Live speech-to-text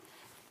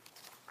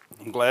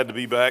I'm glad to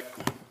be back.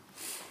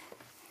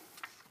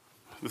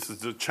 This is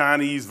the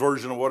Chinese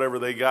version of whatever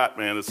they got,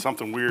 man. It's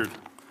something weird.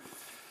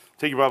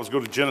 Take your Bibles, go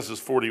to Genesis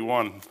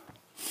 41.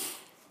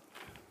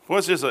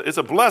 Well, it's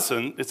a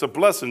blessing. It's a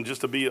blessing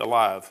just to be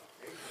alive.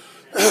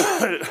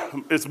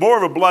 It's more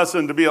of a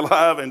blessing to be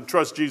alive and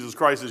trust Jesus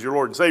Christ as your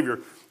Lord and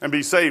Savior and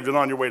be saved and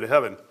on your way to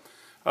heaven.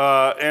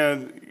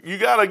 And you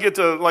got to get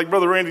to, like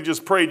Brother Randy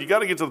just prayed, you got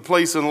to get to the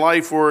place in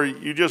life where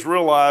you just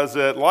realize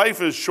that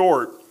life is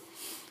short.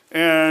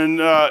 And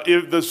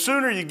the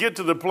sooner you get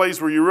to the place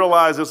where you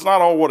realize it's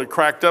not all what it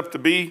cracked up to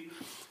be,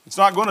 it's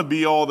not going to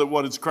be all that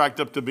what it's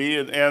cracked up to be.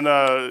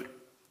 And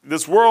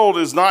this world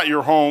is not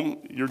your home.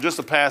 You're just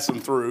a passing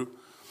through.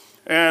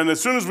 And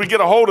as soon as we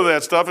get a hold of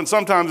that stuff, and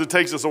sometimes it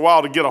takes us a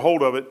while to get a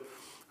hold of it,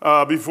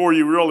 before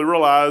you really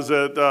realize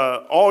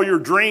that all your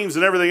dreams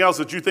and everything else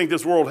that you think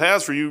this world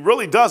has for you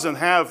really doesn't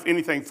have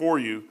anything for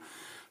you.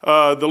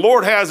 The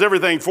Lord has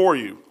everything for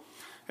you.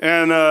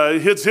 And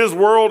it's His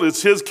world,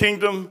 it's His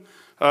kingdom.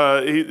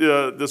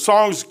 The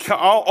songs,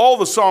 all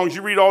the songs,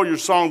 you read all your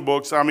song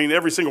books, I mean,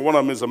 every single one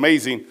of them is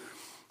amazing.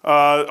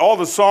 All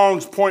the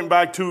songs point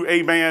back to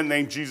a man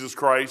named Jesus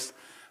Christ.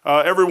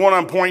 Every one of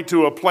them point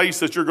to a place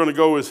that you're going to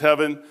go is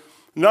heaven.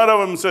 None of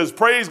them says,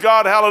 praise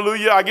God,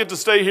 hallelujah, I get to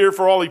stay here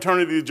for all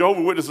eternity. The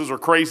Jehovah's Witnesses are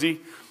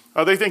crazy.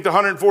 They think the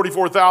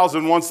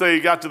 144,000, once they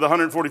got to the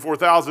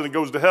 144,000, it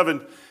goes to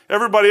heaven.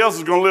 Everybody else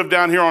is going to live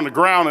down here on the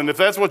ground, and if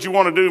that's what you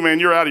want to do,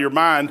 man, you're out of your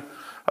mind.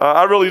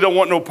 I really don't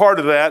want no part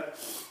of that.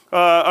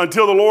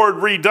 Until the Lord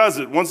redoes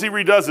it. Once He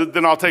redoes it,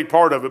 then I'll take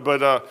part of it.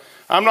 But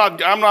I'm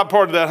not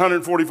part of that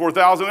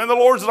 144,000. And the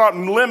Lord's not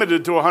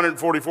limited to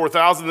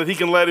 144,000 that He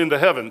can let into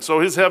heaven. So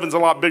His heaven's a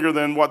lot bigger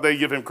than what they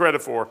give Him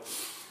credit for.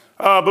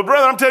 But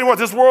brother, I'm telling you what,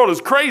 this world is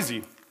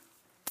crazy,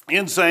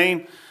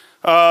 insane.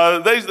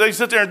 They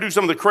sit there and do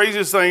some of the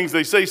craziest things.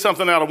 They say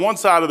something out of one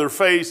side of their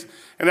face,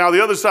 and out of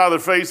the other side of their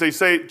face, they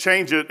say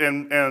change it.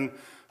 And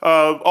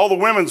all the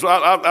women's,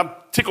 I'm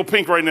tickle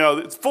pink right now.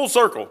 It's full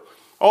circle.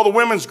 All the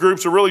women's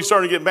groups are really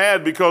starting to get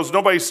mad because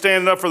nobody's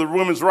standing up for the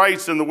women's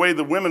rights and the way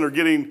the women are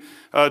getting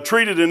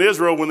treated in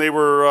Israel when they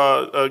were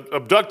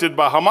abducted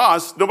by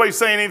Hamas. Nobody's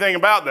saying anything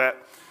about that.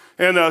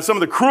 And some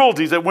of the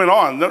cruelties that went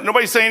on.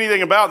 Nobody's saying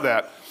anything about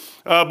that.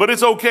 But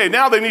it's okay.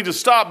 Now they need to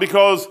stop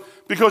because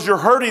you're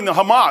hurting the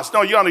Hamas.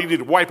 No, you need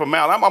to wipe them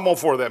out. I'm all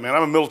for that, man.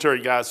 I'm a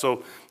military guy,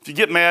 so if you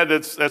get mad,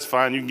 that's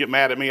fine. You can get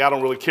mad at me. I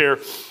don't really care.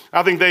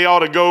 I think they ought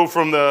to go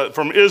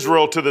from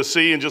Israel to the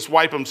sea and just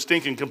wipe them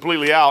stinking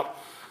completely out.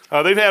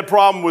 They've had a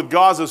problem with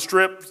Gaza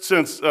Strip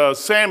since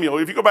Samuel.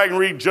 If you go back and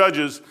read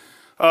Judges,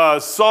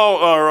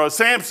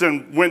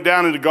 Samson went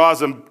down into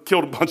Gaza and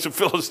killed a bunch of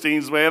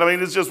Philistines, man. I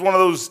mean, it's just one of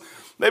those,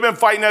 they've been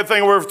fighting that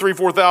thing over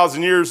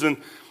 3,000-4,000 years, and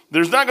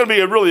there's not going to be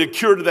really a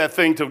cure to that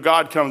thing till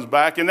God comes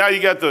back. And now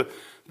you got the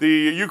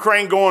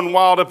Ukraine going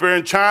wild up there,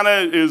 and China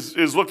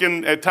is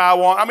looking at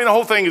Taiwan. I mean, the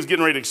whole thing is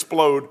getting ready to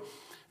explode.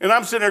 And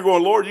I'm sitting there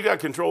going, Lord, you got to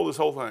control this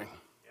whole thing.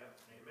 Yeah,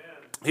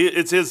 amen.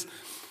 It's His...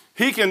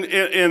 He can,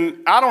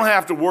 and I don't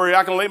have to worry.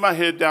 I can lay my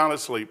head down and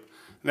sleep.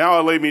 Now I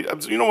lay me,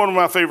 you know one of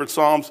my favorite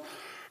Psalms?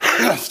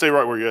 Stay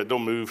right where you're at,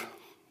 don't move.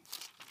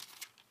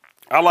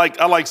 I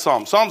like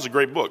Psalms. Psalms is a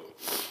great book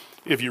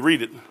if you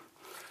read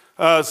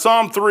it.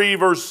 Psalm 3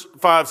 verse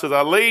 5 says,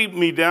 I laid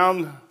me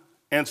down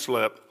and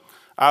slept.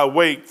 I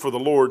awake for the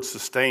Lord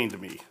sustained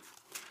me.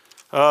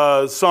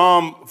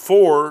 Psalm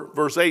 4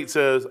 verse 8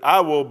 says, I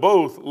will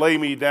both lay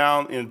me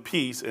down in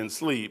peace and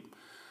sleep.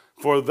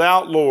 For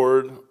thou,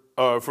 Lord,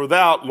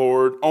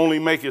 only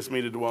makest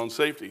me to dwell in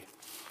safety.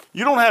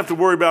 You don't have to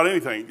worry about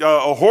anything.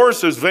 A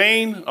horse is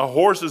vain. A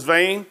horse is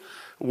vain.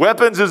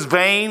 Weapons is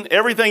vain.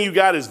 Everything you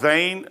got is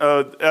vain.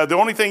 The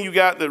only thing you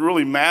got that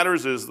really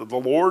matters is the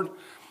Lord,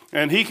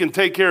 and He can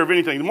take care of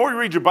anything. The more you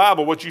read your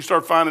Bible, what you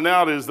start finding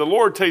out is the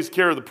Lord takes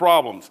care of the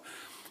problems.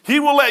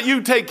 He will let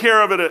you take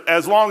care of it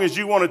as long as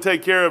you want to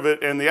take care of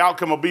it, and the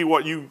outcome will be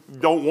what you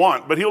don't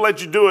want. But He'll let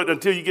you do it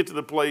until you get to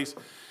the place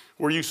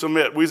where you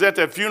submit. We was at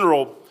that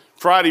funeral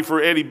Friday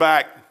for Eddie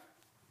back,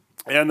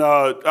 and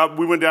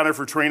we went down there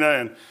for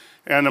Trina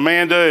and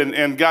Amanda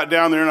and got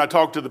down there, and I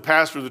talked to the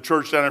pastor of the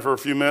church down there for a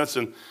few minutes,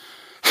 and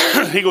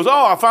he goes,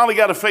 I finally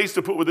got a face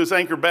to put with this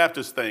Anchor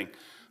Baptist thing.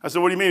 I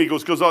said, what do you mean? He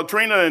goes, because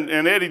Trina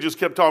and Eddie just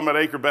kept talking about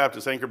Anchor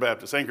Baptist, Anchor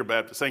Baptist, Anchor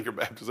Baptist, Anchor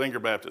Baptist, Anchor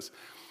Baptist.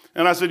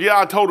 And I said, yeah,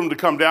 I told him to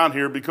come down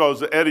here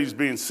because Eddie's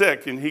being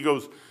sick, and he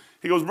goes,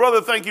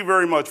 brother, thank you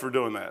very much for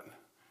doing that.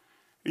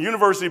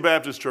 University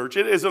Baptist Church,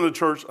 it isn't a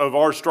church of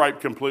our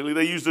stripe completely.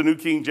 They used the New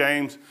King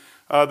James.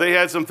 They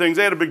had some things.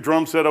 They had a big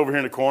drum set over here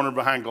in the corner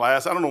behind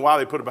glass. I don't know why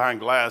they put it behind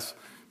glass,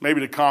 maybe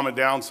to calm it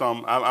down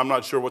some. I'm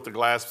not sure what the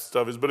glass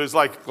stuff is, but it's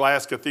like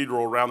glass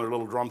cathedral around their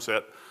little drum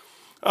set.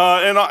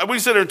 We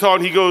sit there and talk,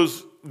 and he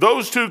goes,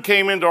 those two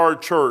came into our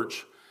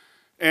church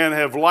and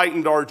have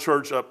lightened our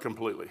church up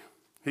completely.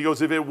 He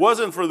goes, if it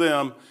wasn't for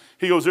them,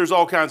 he goes, there's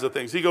all kinds of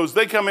things. He goes,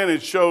 they come in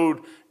and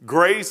showed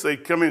grace. They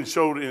come in and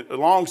showed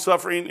long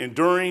suffering,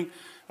 enduring.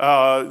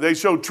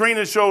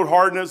 Trina showed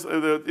hardness.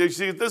 You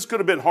see, this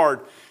could have been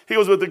hard. He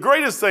goes, but the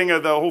greatest thing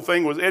of the whole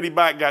thing was Eddie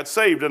back got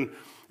saved. And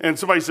And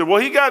somebody said,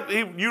 well,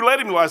 you let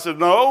him go. I said,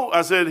 no.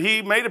 I said,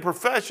 he made a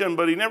profession,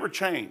 but he never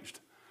changed.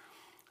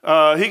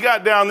 He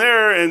got down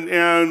there,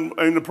 and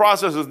in the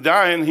process of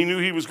dying, he knew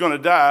he was going to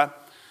die.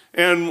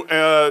 And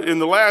in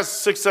the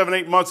last 6, 7,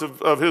 8 months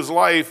of his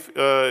life,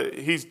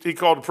 he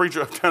called a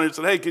preacher up down and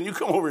said, hey, can you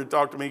come over and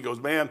talk to me? He goes,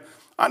 man,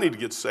 I need to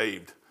get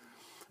saved.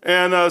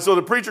 And so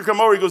the preacher come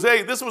over. He goes,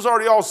 hey, this was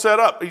already all set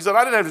up. He said,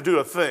 I didn't have to do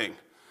a thing.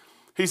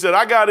 He said,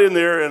 I got in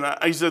there, and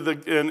he said,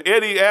 and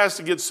Eddie asked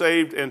to get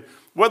saved, and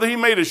whether he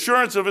made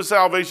assurance of his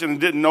salvation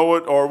and didn't know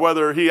it, or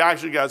whether he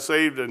actually got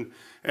saved, and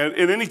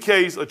in any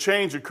case, a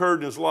change occurred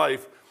in his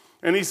life.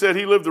 And he said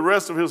he lived the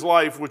rest of his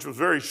life, which was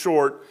very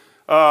short,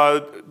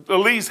 at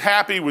least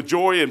happy with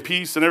joy and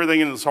peace and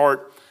everything in his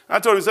heart. I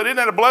told him, I said, isn't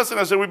that a blessing?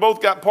 I said, we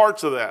both got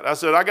parts of that. I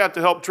said, I got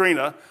to help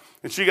Trina,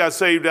 and she got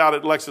saved out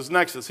at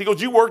LexisNexis. He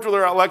goes, you worked with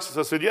her at Lexus?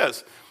 I said,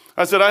 yes.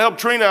 I said, I helped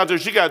Trina out there.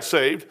 She got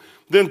saved.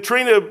 Then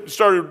Trina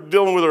started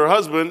dealing with her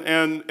husband,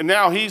 and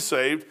now he's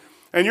saved.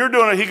 And you're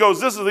doing it. He goes,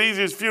 this is the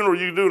easiest funeral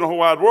you can do in the whole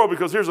wide world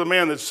because here's a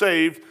man that's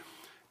saved.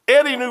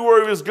 Eddie knew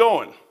where he was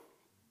going,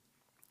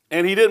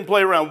 and he didn't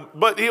play around,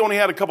 but he only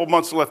had a couple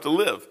months left to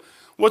live.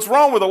 What's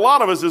wrong with a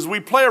lot of us is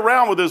we play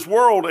around with this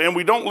world, and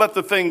we don't let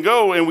the thing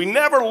go, and we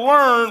never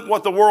learn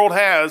what the world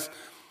has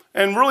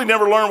and really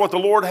never learn what the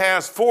Lord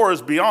has for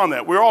us beyond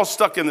that. We're all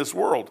stuck in this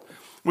world,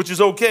 which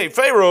is okay.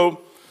 Pharaoh,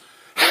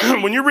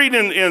 when you're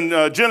reading in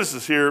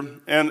Genesis here,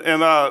 and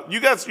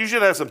you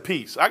should have some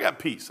peace. I got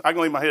peace. I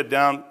can lay my head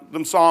down.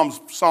 Them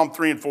Psalm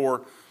 3 and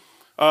 4,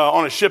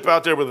 on a ship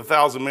out there with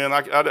 1,000 men,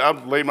 I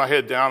laid my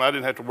head down. I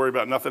didn't have to worry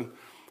about nothing.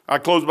 I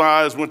closed my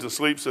eyes, went to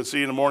sleep, said, see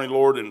you in the morning,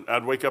 Lord, and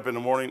I'd wake up in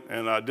the morning,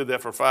 and I did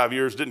that for 5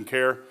 years, didn't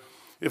care.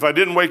 If I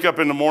didn't wake up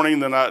in the morning,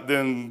 then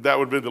that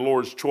would be the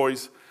Lord's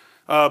choice.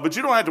 But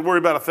you don't have to worry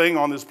about a thing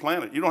on this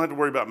planet. You don't have to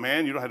worry about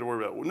man. You don't have to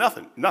worry about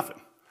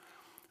nothing.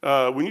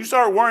 When you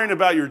start worrying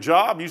about your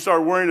job, you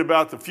start worrying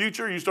about the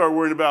future, you start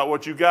worrying about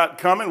what you got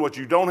coming, what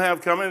you don't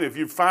have coming, if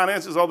your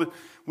finances,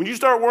 when you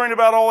start worrying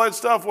about all that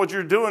stuff, what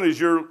you're doing is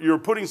you're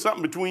putting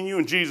something between you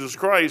and Jesus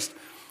Christ,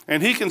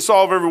 and he can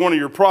solve every one of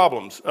your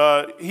problems.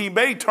 He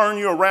may turn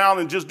you around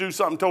and just do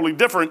something totally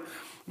different,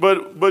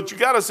 but you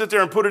got to sit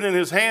there and put it in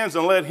his hands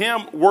and let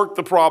him work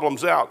the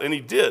problems out, and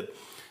he did.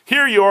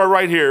 Here you are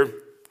right here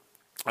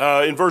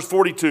in verse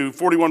 41,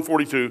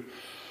 42.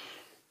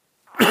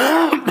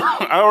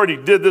 I already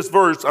did this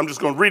verse. I'm just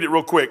going to read it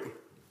real quick.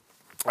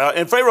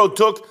 And Pharaoh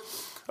took,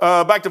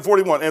 back to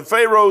 41, and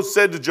Pharaoh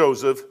said to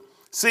Joseph,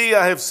 see,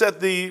 I have set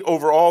thee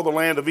over all the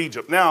land of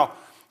Egypt. Now,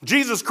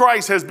 Jesus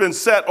Christ has been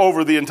set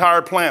over the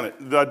entire planet.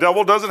 The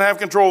devil doesn't have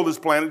control of this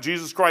planet.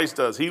 Jesus Christ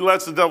does. He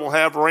lets the devil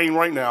have reign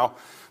right now,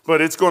 but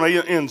it's going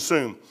to end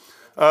soon.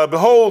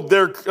 Behold,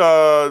 there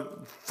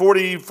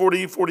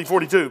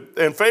 42.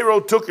 And Pharaoh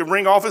took a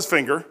ring off his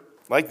finger,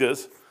 like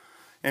this,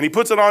 and he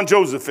puts it on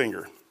Joseph's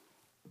finger.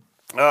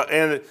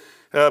 And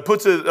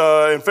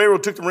Pharaoh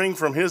took the ring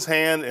from his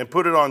hand and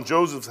put it on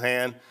Joseph's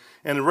hand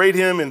and arrayed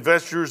him in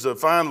vestures of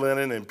fine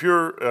linen and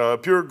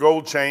pure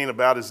gold chain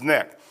about his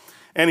neck.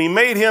 And he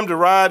made him to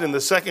ride in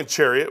the second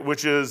chariot,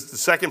 which is the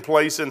second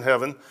place in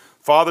heaven.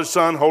 Father,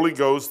 Son, Holy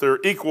Ghost, they're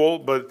equal,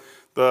 but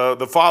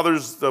the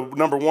Father's the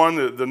number one.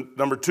 The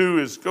number two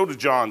is, go to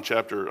John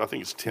chapter, I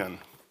think it's 10.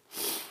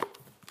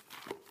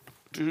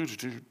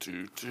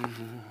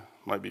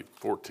 Might be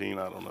 14,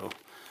 I don't know.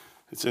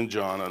 It's in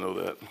John, I know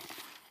that.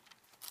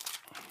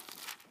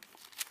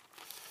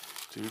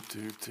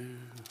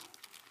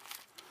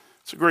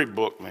 It's a great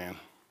book, man.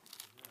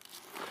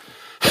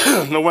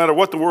 No matter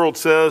what the world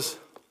says.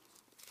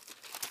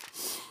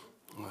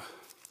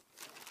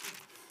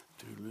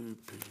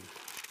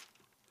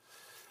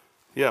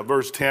 Yeah,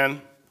 verse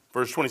 10,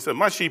 verse 27.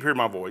 My sheep hear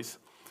my voice,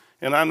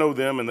 and I know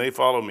them, and they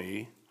follow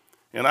me.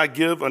 And I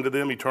give unto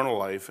them eternal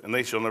life, and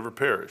they shall never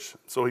perish.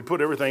 So he put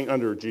everything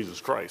under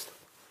Jesus Christ.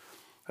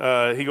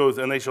 He goes,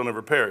 and they shall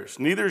never perish.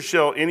 Neither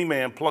shall any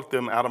man pluck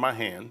them out of my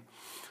hand.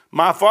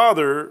 My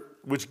Father,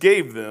 which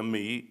gave them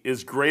me,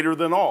 is greater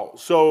than all.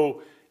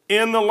 So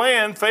in the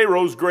land,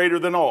 Pharaoh's greater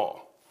than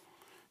all.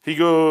 He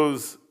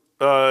goes,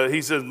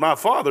 he says, my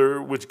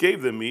Father, which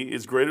gave them me,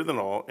 is greater than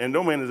all, and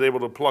no man is able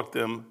to pluck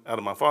them out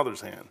of my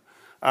Father's hand.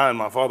 I and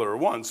my Father are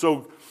one.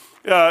 So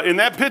in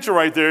that picture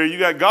right there, you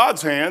got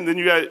God's hand, then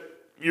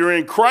you're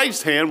in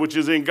Christ's hand, which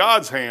is in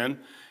God's hand.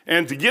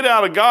 And to get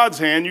out of God's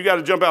hand, you got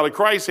to jump out of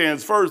Christ's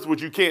hands first,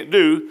 which you can't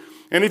do.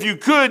 And if you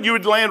could, you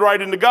would land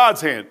right into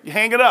God's hand. You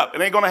hang it up.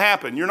 It ain't going to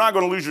happen. You're not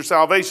going to lose your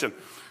salvation.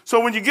 So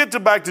when you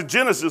get back to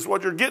Genesis,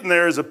 what you're getting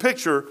there is a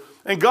picture.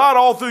 And God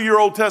all through your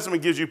Old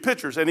Testament gives you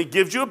pictures. And he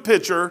gives you a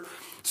picture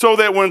so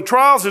that when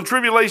trials and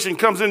tribulation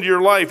comes into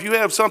your life, you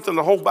have something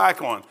to hold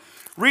back on.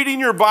 Reading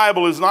your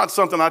Bible is not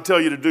something I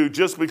tell you to do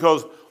just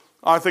because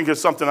I think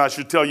it's something I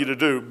should tell you to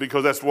do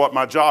because that's what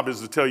my job is,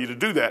 to tell you to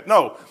do that.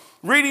 No,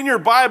 reading your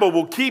Bible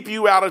will keep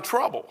you out of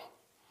trouble.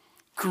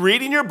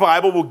 Reading your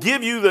Bible will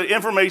give you the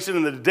information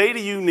and the data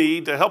you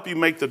need to help you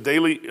make the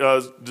daily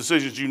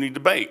decisions you need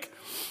to make.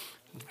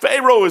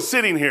 Pharaoh is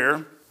sitting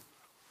here.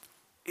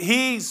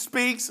 He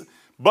speaks.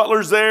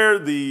 Butler's there.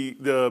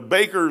 The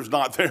baker's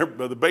not there,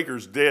 but the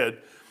baker's dead.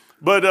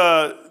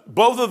 But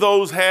both of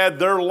those had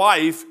their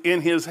life in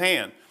his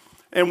hand.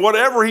 And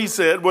whatever he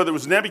said, whether it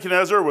was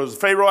Nebuchadnezzar, or was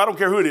Pharaoh, I don't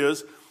care who it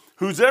is,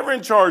 who's ever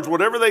in charge,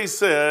 whatever they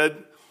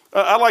said,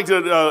 I like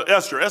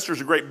Esther.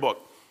 Esther's a great book.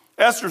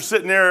 Esther's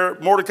sitting there,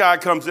 Mordecai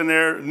comes in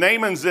there,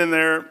 Naaman's in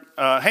there,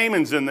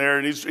 Haman's in there,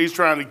 and he's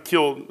trying to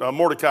kill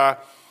Mordecai.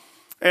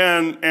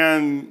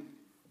 And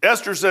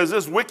Esther says,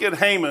 this wicked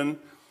Haman,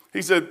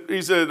 he said,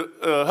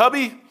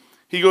 hubby,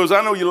 he goes,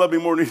 I know you love me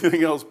more than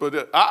anything else,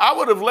 but I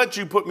would have let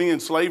you put me in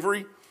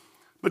slavery.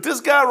 But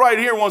this guy right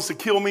here wants to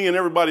kill me and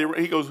everybody.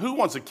 He goes, who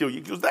wants to kill you?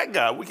 He goes, that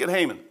guy, wicked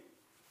Haman.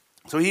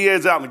 So he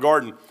heads out in the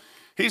garden.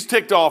 He's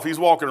ticked off. He's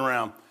walking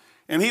around.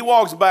 And he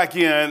walks back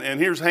in, and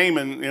here's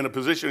Haman in a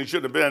position he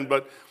shouldn't have been,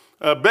 but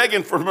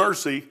begging for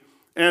mercy.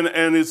 And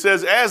it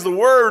says, as the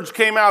words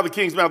came out of the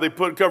king's mouth, they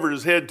covered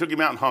his head, took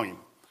him out, and hung him.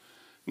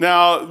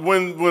 Now,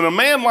 when a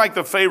man like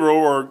the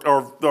Pharaoh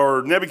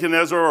or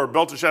Nebuchadnezzar or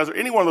Belteshazzar,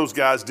 any one of those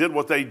guys did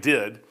what they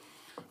did,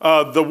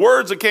 the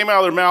words that came out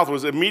of their mouth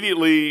was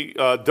immediately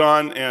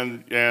done,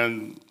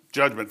 and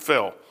judgment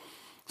fell.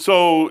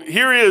 So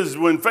here is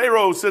when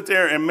Pharaoh sat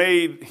there and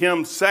made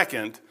him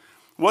second.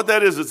 What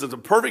that is, it's a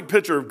perfect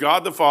picture of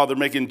God the Father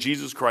making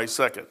Jesus Christ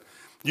second.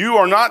 You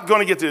are not going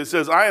to get to it. It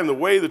says, I am the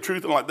way, the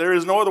truth, and life. There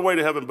is no other way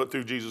to heaven but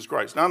through Jesus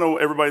Christ. Now, I know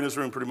everybody in this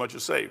room pretty much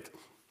is saved.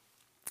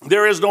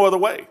 There is no other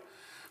way.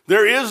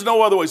 There is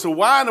no other way. So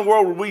why in the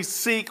world would we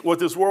seek what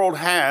this world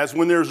has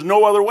when there's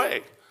no other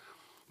way?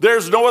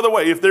 There's no other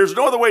way. If there's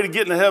no other way to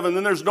get into heaven,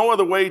 then there's no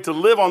other way to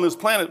live on this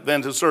planet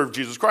than to serve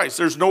Jesus Christ.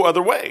 There's no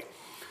other way.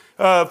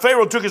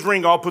 Pharaoh took his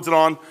ring off, puts it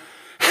on,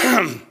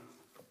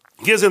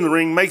 gives him the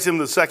ring, makes him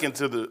the second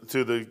to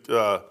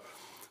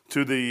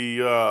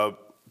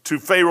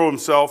Pharaoh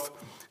himself.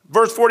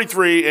 Verse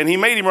 43, and he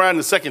made him ride in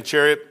the second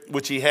chariot,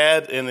 which he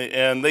had,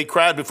 and they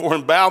cried before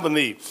him, bow the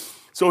knee.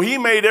 So he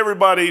made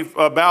everybody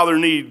bow their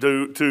knee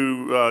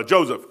to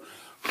Joseph.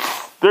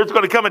 There's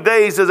going to come a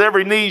day, he says,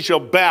 every knee shall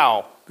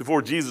bow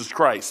before Jesus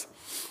Christ.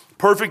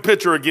 Perfect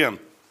picture again.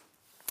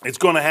 It's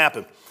going to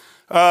happen.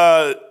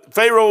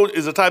 Pharaoh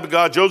is a type of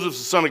God. Joseph's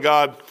the son of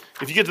God.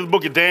 If you get to the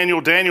book of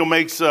Daniel,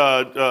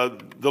 the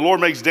Lord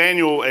makes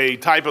Daniel a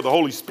type of the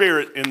Holy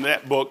Spirit in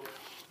that book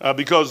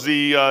because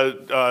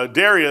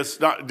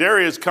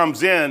Darius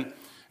comes in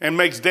and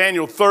makes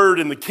Daniel third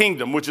in the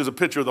kingdom, which is a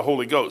picture of the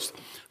Holy Ghost.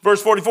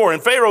 Verse 44,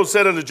 and Pharaoh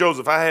said unto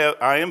Joseph,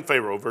 I am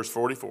Pharaoh, verse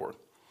 44.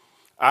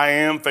 I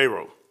am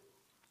Pharaoh,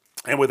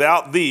 and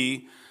without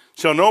thee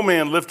shall no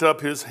man lift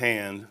up his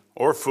hand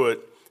or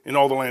foot in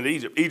all the land of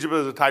Egypt. Egypt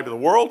is a type of the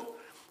world.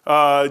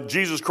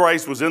 Jesus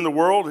Christ was in the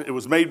world. It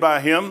was made by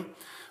him.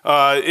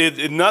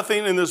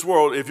 Nothing in this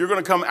world, if you're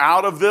going to come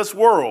out of this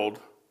world,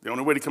 the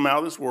only way to come out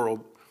of this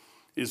world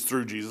is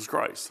through Jesus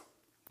Christ.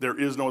 There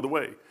is no other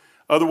way.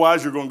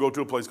 Otherwise, you're going to go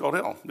to a place called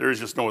hell. There is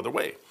just no other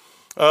way.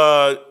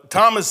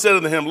 Thomas said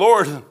unto him,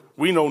 Lord,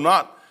 we know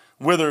not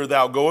whither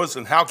thou goest,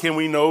 and how can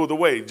we know the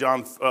way?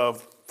 John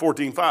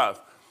 14:5.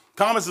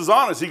 Thomas is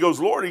honest. He goes,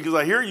 Lord, because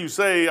I hear you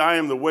say, I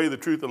am the way, the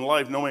truth, and the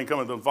life. No man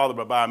cometh to the Father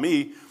but by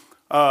me.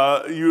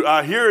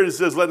 I hear it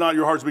says, let not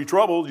your hearts be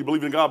troubled. You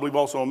believe in God, believe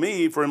also in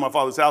me. For in my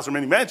Father's house are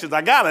many mansions.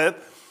 I got it.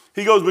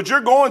 He goes, but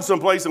you're going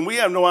someplace, and we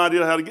have no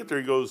idea how to get there.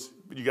 He goes,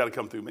 you got to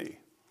come through me.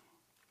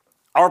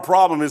 Our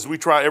problem is we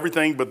try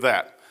everything but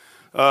that.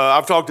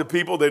 I've talked to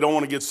people, they don't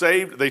want to get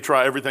saved. They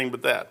try everything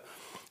but that.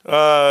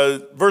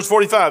 Verse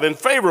 45, and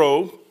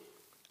Pharaoh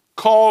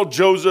called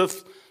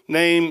Joseph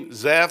named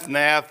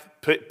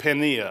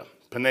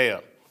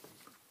Zaphnath-Paneah.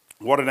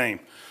 What a name.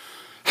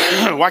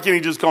 Why can't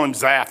he just call him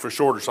Zaph for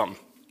short or something?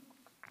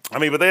 I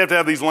mean, but they have to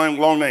have these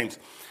long names.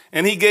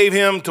 And he gave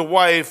him to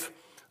wife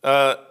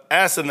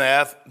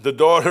Asenath, the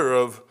daughter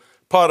of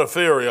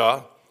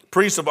Potipharah,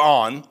 priest of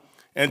On,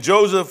 and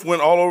Joseph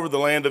went all over the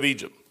land of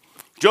Egypt.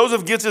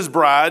 Joseph gets his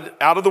bride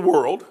out of the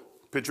world.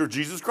 Picture of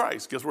Jesus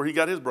Christ. Guess where he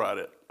got his bride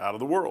at? Out of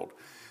the world.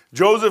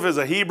 Joseph is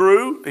a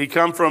Hebrew. He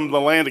comes from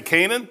the land of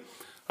Canaan.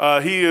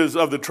 He is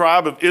of the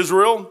tribe of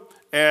Israel.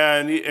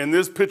 And in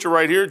this picture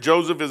right here,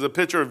 Joseph is a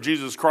picture of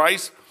Jesus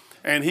Christ.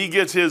 And he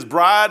gets his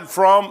bride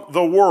from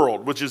the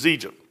world, which is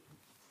Egypt.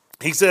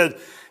 He said,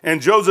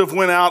 and Joseph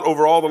went out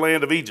over all the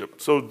land of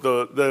Egypt. So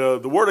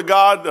the word of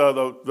God,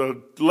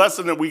 the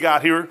lesson that we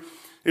got here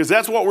is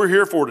that's what we're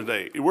here for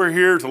today. We're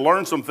here to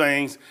learn some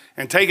things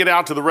and take it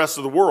out to the rest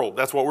of the world.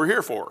 That's what we're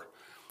here for.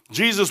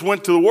 Jesus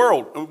went to the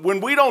world.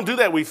 When we don't do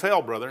that, we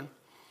fail, brother.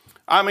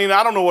 I mean,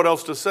 I don't know what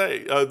else to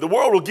say. The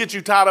world will get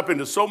you tied up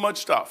into so much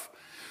stuff.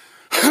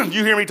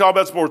 You hear me talk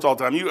about sports all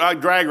the time. I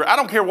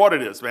don't care what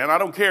it is, man. I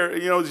don't care.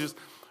 You know, it's just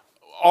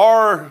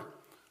our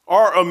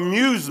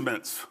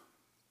amusements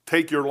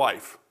take your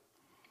life.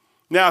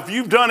 Now, if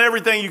you've done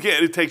everything you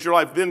can, it takes your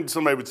life. Then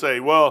somebody would say,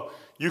 well,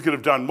 you could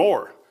have done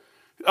more.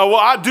 Well,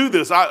 I do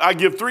this. I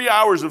give 3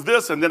 hours of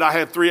this, and then I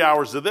had 3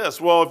 hours of this.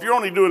 Well, if you're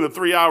only doing the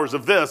 3 hours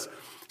of this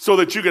so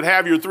that you could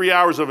have your 3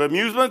 hours of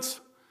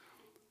amusements,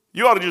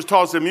 you ought to just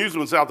toss the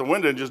amusements out the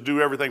window and just do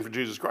everything for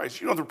Jesus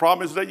Christ. You know what the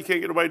problem is today? You can't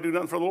get anybody to do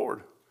nothing for the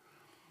Lord.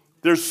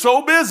 They're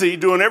so busy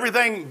doing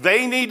everything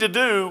they need to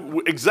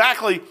do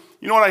exactly.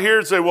 You know what I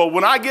hear? Say, well,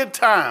 when I get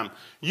time,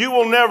 You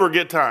will never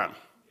get time.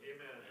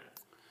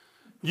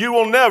 You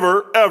will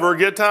never, ever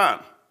get time.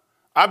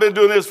 I've been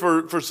doing this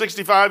for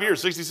 65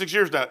 years, 66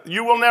 years now.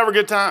 You will never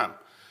get time.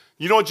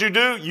 You know what you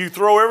do? You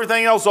throw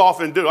everything else off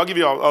and do. I'll give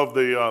you of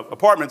the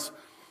apartments.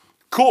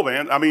 Cool,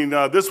 man. I mean,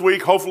 this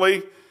week,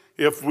 hopefully,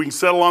 if we can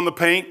settle on the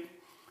paint.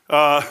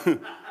 I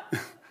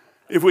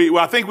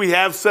think we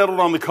have settled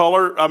on the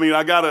color. I mean,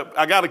 I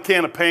got a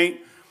can of paint.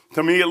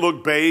 To me, it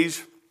looked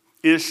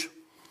beige-ish.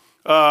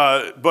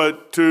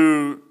 But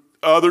to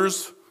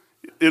others,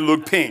 it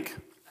looked pink.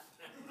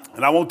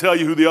 And I won't tell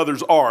you who the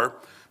others are,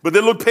 but they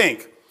look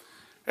pink.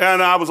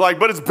 And I was like,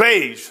 but it's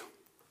beige.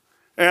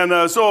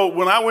 And so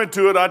when I went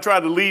to it, I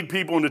tried to lead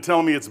people into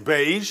telling me it's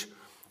beige.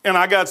 And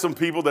I got some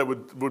people that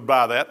would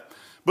buy that.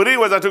 But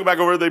anyways, I took it back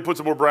over, they put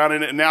some more brown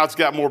in it, and now it's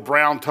got more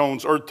brown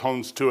tones, earth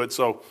tones to it.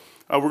 So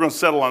we're going to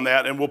settle on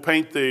that, and we'll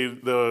paint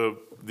the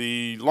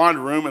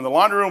laundry room. And the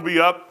laundry room will be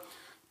up.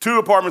 2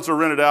 apartments are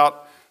rented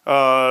out.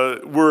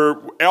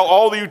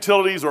 All the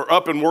utilities are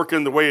up and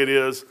working the way it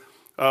is.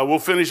 We'll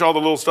finish all the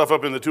little stuff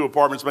up in the 2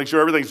 apartments, make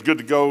sure everything's good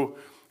to go.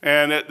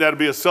 And that'll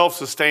be a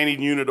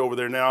self-sustaining unit over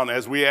there now. And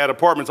as we add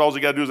apartments, all you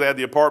got to do is add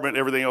the apartment.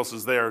 Everything else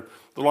is there.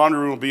 The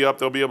laundry room will be up.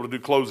 They'll be able to do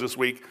clothes this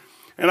week.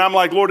 And I'm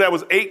like, Lord, that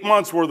was 8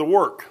 months worth of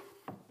work.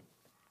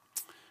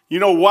 You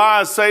know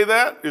why I say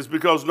that? Is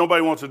because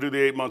nobody wants to do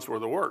the 8 months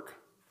worth of work.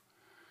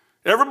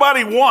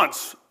 Everybody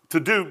wants to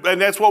do,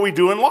 and that's what we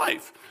do in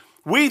life.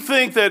 We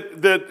think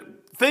that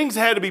things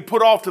had to be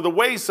put off to the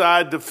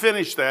wayside to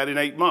finish that in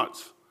 8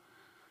 months.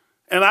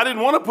 And I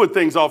didn't want to put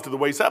things off to the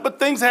wayside, but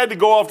things had to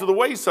go off to the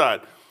wayside.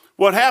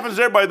 What happens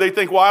to everybody, they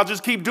think, well, I'll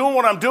just keep doing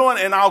what I'm doing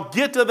and I'll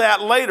get to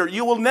that later.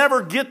 You will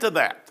never get to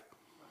that.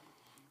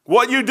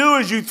 What you do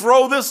is you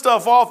throw this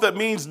stuff off that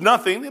means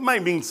nothing. It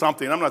might mean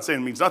something. I'm not saying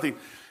it means nothing.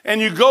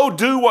 And you go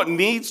do what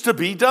needs to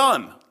be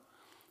done.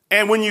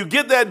 And when you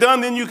get that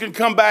done, then you can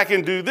come back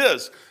and do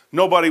this.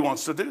 Nobody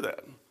wants to do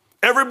that.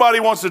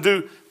 Everybody wants to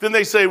do, then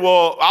they say,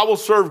 well, I will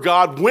serve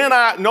God when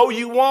no,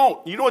 you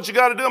won't. You know what you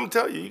got to do? I'm going to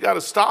tell you, you got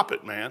to stop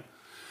it, man.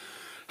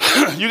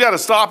 You got to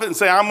stop it and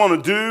say, I'm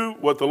going to do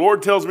what the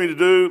Lord tells me to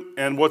do,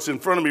 and what's in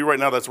front of me right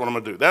now, that's what I'm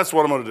going to do. That's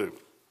what I'm going to do.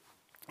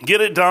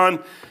 Get it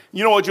done.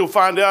 You know what you'll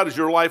find out is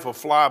your life will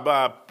fly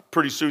by.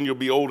 Pretty soon you'll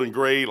be old and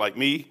gray like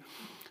me,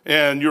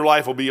 and your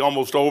life will be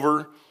almost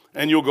over,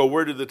 and you'll go,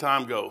 where did the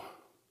time go?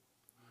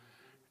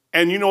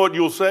 And you know what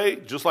you'll say?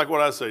 Just like what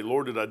I say,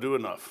 Lord, did I do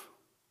enough?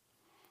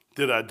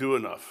 Did I do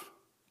enough?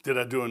 Did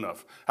I do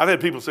enough? I've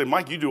had people say,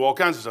 Mike, you do all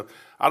kinds of stuff.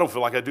 I don't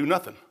feel like I do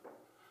nothing.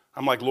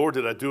 I'm like, Lord,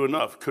 did I do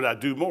enough? Could I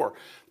do more?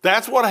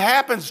 That's what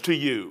happens to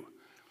you.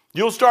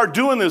 You'll start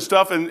doing this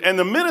stuff, and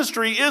the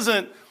ministry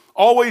isn't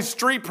always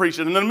street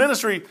preaching. And the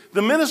ministry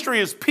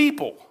is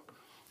people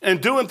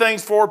and doing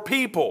things for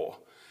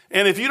people.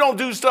 And if you don't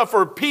do stuff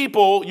for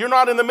people, you're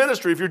not in the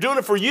ministry. If you're doing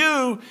it for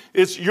you,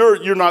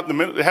 you're not in the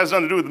ministry. It has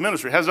nothing to do with the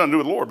ministry. It has nothing to do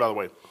with the Lord, by the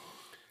way.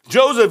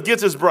 Joseph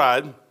gets his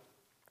bride.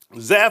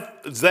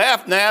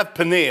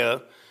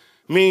 Zaphnath-Paneah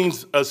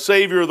means a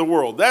savior of the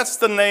world. That's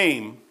the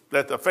name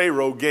that the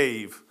Pharaoh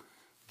gave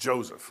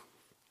Joseph.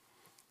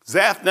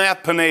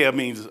 Zaphnath-Paneah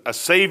means a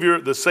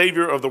savior, the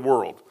savior of the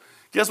world.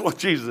 Guess what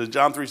Jesus is?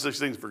 John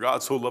 3:16, for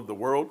God so loved the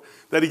world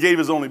that he gave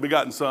his only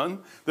begotten son,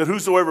 that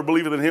whosoever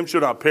believeth in him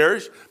should not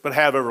perish, but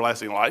have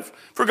everlasting life.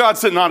 For God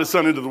sent not his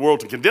son into the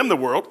world to condemn the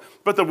world,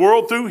 but the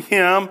world through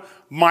him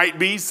might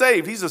be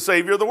saved. He's the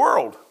savior of the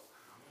world.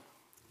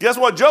 Guess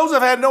what?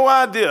 Joseph had no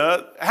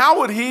idea.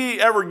 How would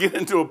he ever get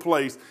into a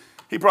place?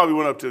 He probably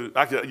went up to,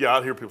 I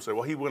hear people say,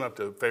 well, he went up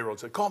to Pharaoh and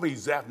said, call me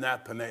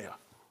Zaphnath-Paneah.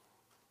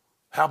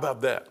 How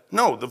about that?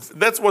 No,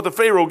 that's what the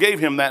Pharaoh gave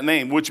him that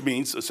name, which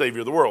means a savior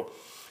of the world.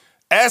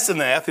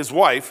 Asenath, his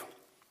wife,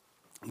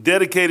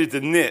 dedicated to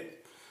Neth.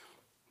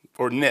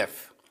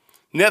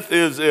 Neth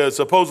is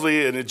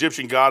supposedly an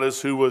Egyptian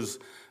goddess who was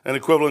an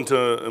equivalent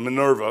to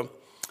Minerva.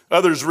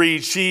 Others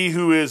read, she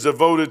who is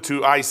devoted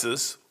to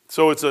Isis.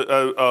 So it's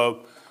a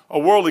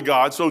worldly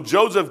god. So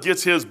Joseph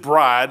gets his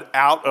bride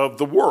out of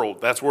the world.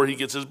 That's where he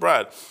gets his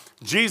bride.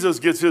 Jesus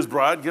gets his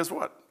bride, guess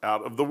what?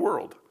 Out of the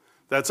world.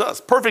 That's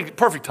us.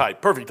 Perfect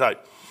type.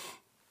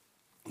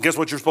 Guess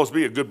what you're supposed to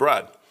be? A good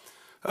bride.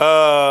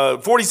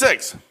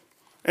 46.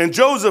 And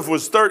Joseph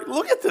was 30.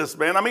 Look at this,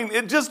 man. I mean,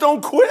 it just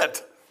don't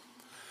quit.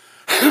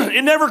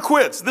 It never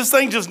quits. This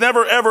thing just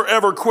never, ever,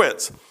 ever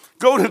quits.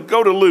 Go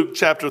to Luke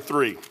chapter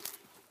 3.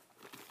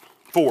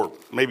 4,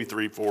 maybe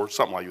 3, 4,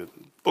 something like that.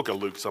 Book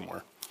of Luke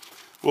somewhere.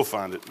 We'll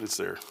find it. It's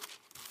there.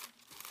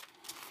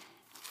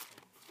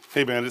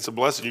 Hey, man, it's a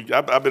blessing.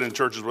 I've been in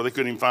churches where they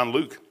couldn't even find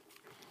Luke.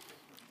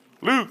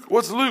 Luke,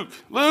 what's Luke?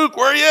 Luke,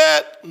 where are you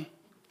at?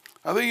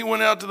 I think he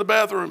went out to the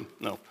bathroom.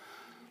 No.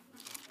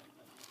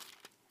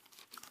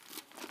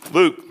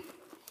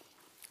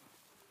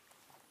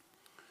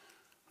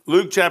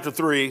 Luke chapter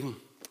 3,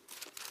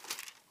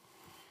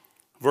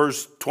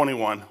 verse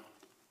 21.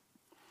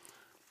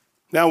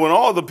 Now, when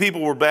all the people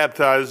were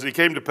baptized, it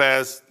came to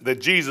pass that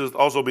Jesus,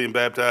 also being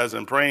baptized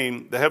and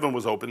praying, the heaven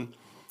was opened,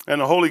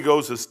 and the Holy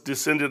Ghost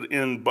descended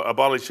in a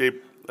bodily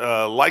shape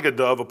like a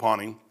dove upon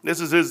him. This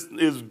is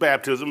his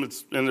baptism.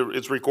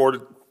 It's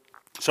recorded.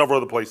 several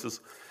other places.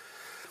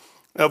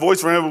 A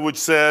voice from heaven which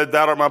said,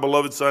 "Thou art my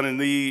beloved Son, in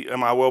thee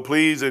am I well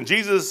pleased." And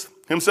Jesus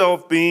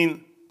himself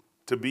being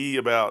to be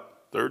about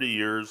 30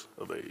 years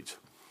of age.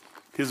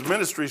 His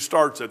ministry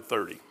starts at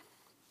 30.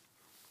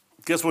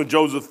 Guess when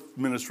Joseph's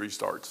ministry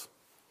starts?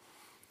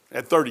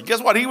 At 30.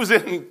 Guess what? He was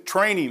in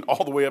training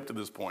all the way up to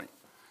this point.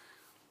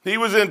 He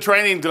was in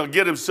training to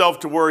get himself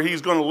to where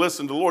he's going to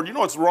listen to the Lord. You know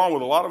what's wrong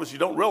with a lot of us? You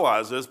don't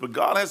realize this, but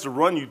God has to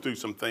run you through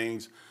some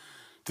things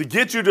to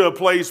get you to a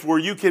place where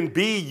you can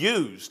be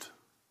used.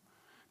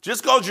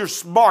 Just because you're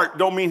smart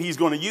don't mean he's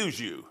going to use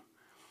you.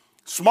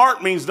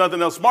 Smart means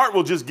nothing else. Smart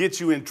will just get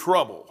you in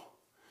trouble.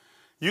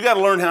 You got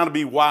to learn how to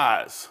be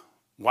wise,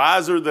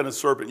 wiser than a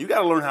serpent. You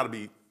got to learn how to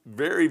be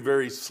very,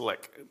 very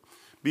slick,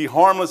 be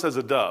harmless as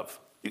a dove.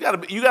 You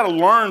got to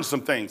learn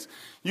some things.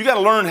 You got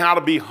to learn how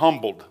to be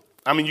humbled.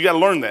 I mean, you got to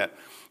learn that.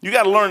 You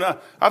got to learn.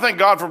 I thank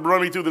God for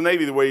running me through the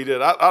Navy the way he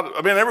did.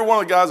 I mean, every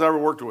one of the guys I ever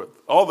worked with,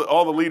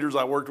 all the leaders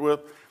I worked with,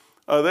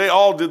 they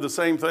all did the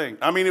same thing.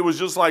 I mean, it was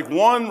just like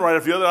one right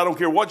after the other. I don't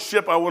care what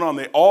ship I went on,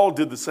 they all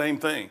did the same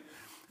thing.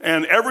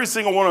 And every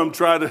single one of them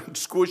tried to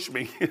squish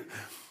me.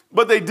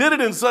 But they did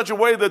it in such a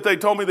way that they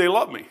told me they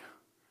loved me.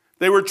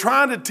 They were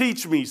trying to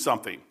teach me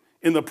something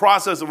in the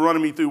process of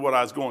running me through what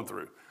I was going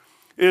through.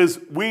 Is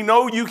we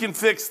know you can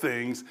fix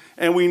things,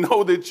 and we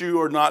know that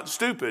you are not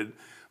stupid,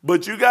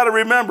 but you got to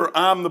remember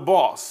I'm the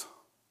boss.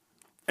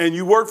 And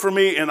you work for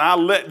me, and I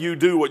let you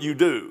do what you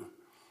do.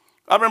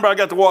 I remember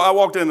I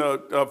walked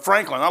into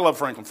Franklin. I love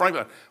Franklin.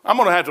 Franklin, I'm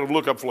going to have to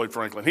look up Floyd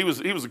Franklin. He was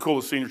the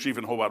coolest senior chief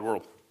in the whole wide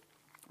world.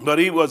 But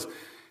he was,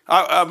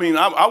 I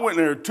went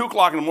in there at 2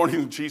 o'clock in the morning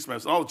in the chief's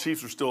mess, and all the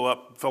chiefs were still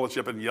up,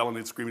 fellowship and yelling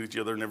and screaming at each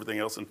other and everything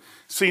else. And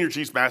senior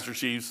chiefs, master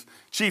chiefs,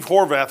 Chief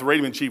Horvath, the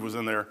radioman chief, was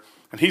in there,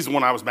 and he's the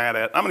one I was mad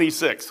at. I'm an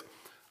E6.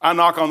 I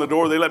knock on the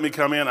door, they let me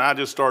come in, and I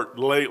just start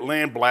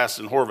land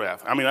blasting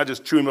Horvath. I mean, I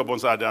just chew him up one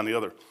side, down the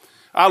other.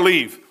 I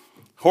leave.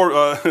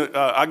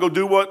 I go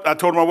do what I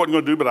told him I wasn't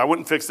going to do, but I went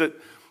and fixed it.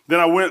 Then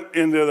I went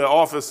into the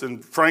office,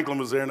 and Franklin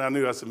was there, and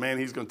I said, man,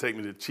 he's going to take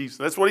me to the chiefs.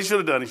 That's what he should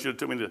have done. He should have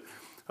took me to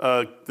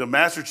the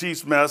master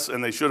chief's mess,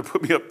 and they should have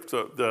put me up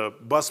to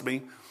bust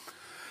me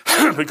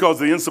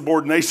because of the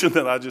insubordination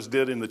that I just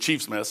did in the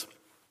chief's mess.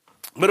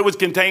 But it was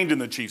contained in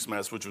the chief's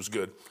mess, which was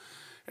good.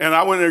 And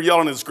I went there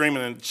yelling and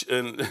screaming,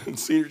 and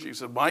senior chief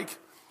said, Mike,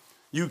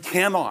 you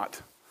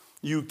cannot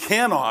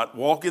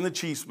walk in the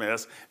chief's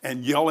mess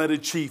and yell at a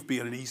chief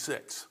being an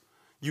E6.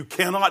 You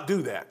cannot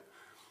do that.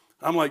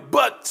 I'm like,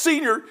 but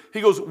senior,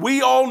 he goes,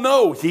 we all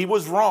know he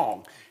was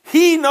wrong.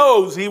 He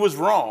knows he was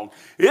wrong.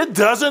 It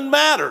doesn't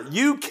matter.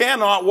 You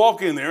cannot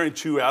walk in there and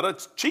chew out a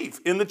chief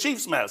in the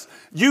chief's mess.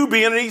 You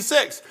being an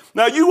E6.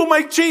 Now you will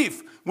make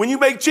chief. When you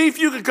make chief,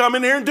 you can come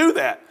in there and do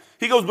that.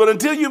 He goes, but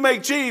until you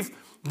make chief,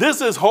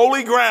 this is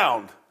holy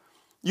ground.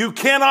 You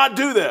cannot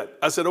do that.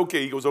 I said,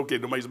 okay. He goes, okay,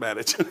 nobody's mad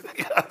at you.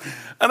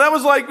 And I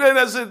was like, man,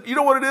 I said, you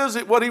know what it is?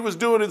 What he was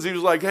doing is he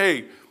was like,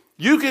 hey,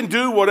 you can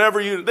do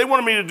whatever they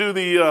wanted me to do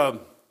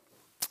the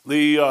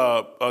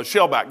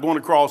shellback going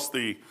across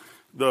the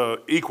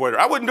equator.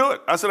 I wouldn't do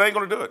it. I said, I ain't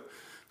going to do it.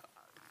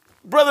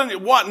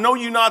 Brethren, what? Know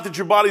you not that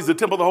your body is the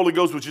temple of the Holy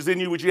Ghost, which is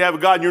in you, which you have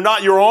of God, and you're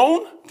not your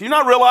own? Do you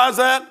not realize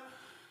that?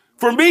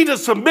 For me to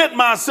submit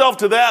myself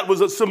to that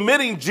was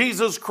submitting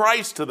Jesus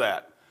Christ to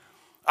that.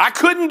 I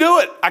couldn't do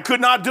it. I could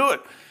not do it.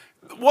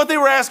 What they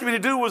were asking me to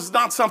do was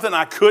not something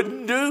I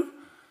couldn't do.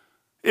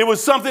 It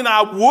was something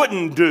I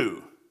wouldn't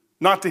do,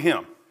 not to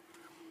him.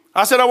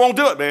 I said, I won't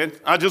do it, man.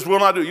 I just will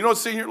not do it. You know what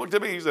senior looked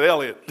at me? He said,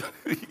 Elliott.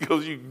 He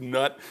goes, you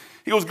nut.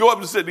 He goes, go up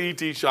and sit in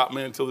the ET shop,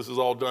 man, until this is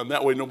all done.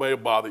 That way nobody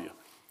will bother you.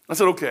 I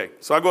said, okay.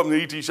 So I go up in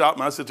the ET shop,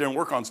 and I sit there and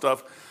work on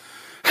stuff.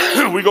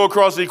 We go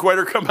across the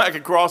equator, come back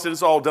across it.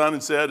 It's all done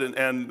and said,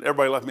 and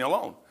everybody left me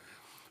alone.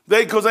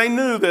 Because they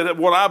knew that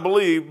what I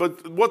believed,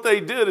 but what they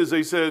did is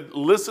they said,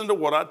 listen to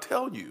what I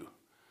tell you.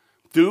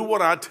 Do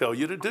what I tell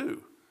you to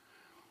do.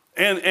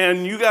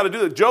 And you got to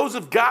do it.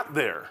 Joseph got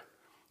there.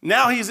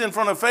 Now he's in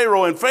front of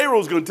Pharaoh, and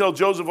Pharaoh's going to tell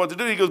Joseph what to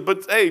do. He goes,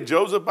 but hey,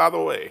 Joseph, by the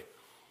way,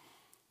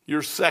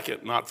 you're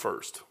second, not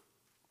first.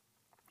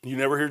 You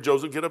never hear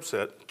Joseph get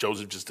upset.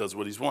 Joseph just does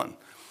what he's wanting.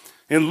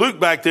 In Luke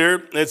back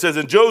there, it says,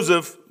 and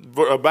Joseph,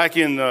 back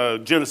in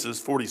Genesis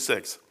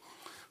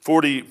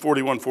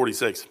 41,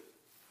 46.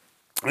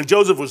 And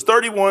Joseph was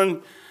 30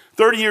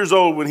 years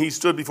old when he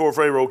stood before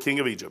Pharaoh, king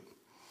of Egypt.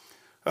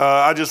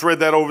 I just read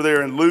that over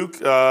there in Luke.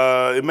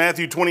 In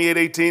Matthew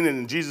 28:18,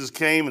 and Jesus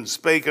came and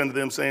spake unto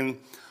them, saying,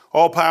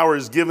 all power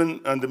is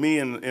given unto me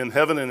in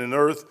heaven and in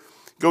earth.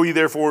 Go ye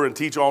therefore and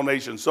teach all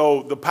nations.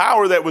 So the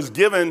power that was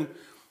given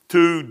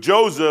to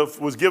Joseph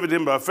was given to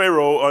him by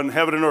Pharaoh on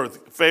heaven and earth.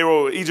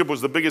 Egypt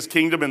was the biggest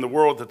kingdom in the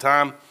world at the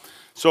time.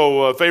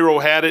 So Pharaoh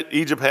had it.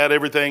 Egypt had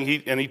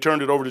everything. And he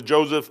turned it over to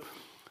Joseph.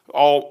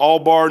 All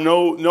bar,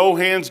 no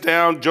hands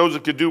down.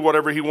 Joseph could do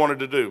whatever he wanted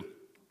to do.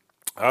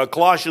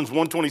 Colossians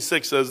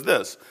 1:26 says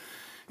this,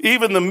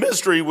 even the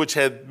mystery which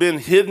had been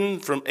hidden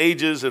from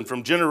ages and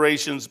from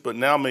generations, but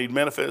now made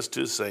manifest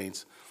to his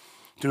saints,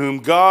 to whom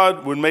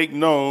God would make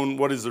known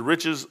what is the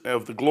riches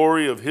of the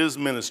glory of his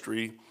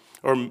ministry,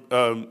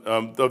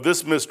 of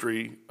this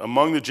mystery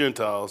among the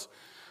Gentiles,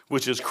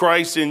 which is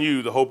Christ in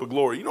you, the hope of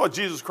glory. You know what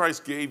Jesus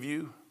Christ gave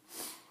you?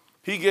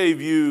 He gave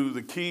you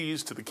the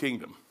keys to the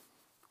kingdom.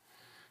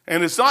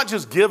 And it's not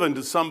just given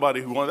to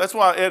somebody who wanted. That's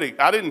why Eddie,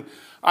 I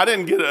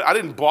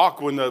didn't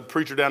balk when the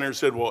preacher down there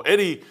said, well,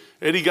 Eddie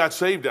got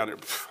saved down there.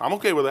 I'm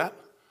okay with that.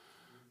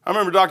 I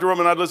remember Dr.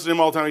 Roman, I'd listen to him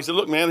all the time. He said,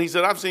 look, man, he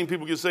said, I've seen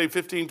people get saved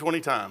 15, 20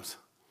 times.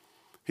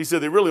 He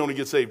said, they really only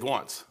get saved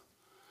once.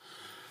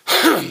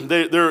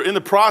 They're in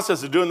the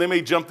process of doing, they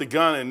may jump the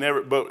gun and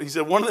never, but he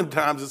said, one of them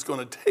times it's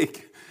going to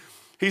take.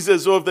 He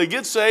says, so if they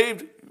get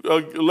saved,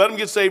 let them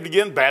get saved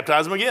again,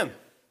 baptize them again.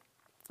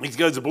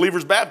 Because a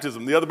believer's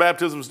baptism, the other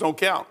baptisms don't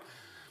count.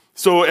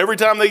 So every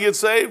time they get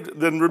saved,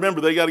 then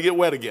remember, they got to get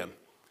wet again.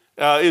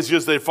 It's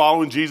just they're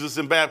following Jesus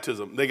in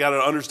baptism. They got to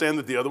understand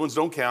that the other ones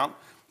don't count.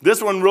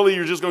 This one, really,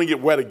 you're just going to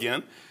get wet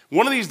again.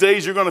 One of these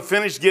days, you're going to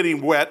finish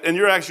getting wet, and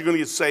you're actually going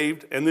to get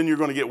saved, and then you're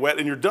going to get wet,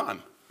 and you're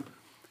done.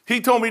 He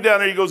told me down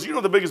there, he goes, you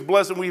know the biggest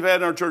blessing we've had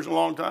in our church in a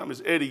long time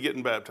is Eddie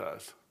getting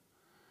baptized.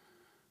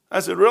 I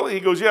said, really? He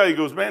goes, yeah. He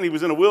goes, man, he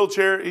was in a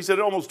wheelchair. He said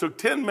it almost took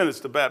 10 minutes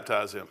to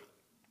baptize him.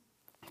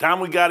 Time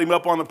we got him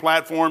up on the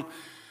platform,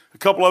 a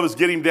couple of us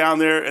get him down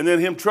there, and then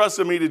him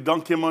trusting me to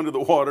dunk him under the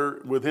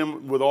water with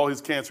all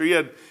his cancer. He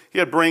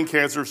had brain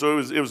cancer, so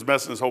it was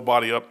messing his whole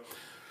body up.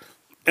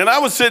 And I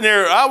was sitting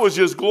there, I was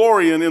just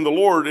glorying in the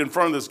Lord in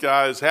front of this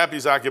guy, as happy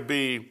as I could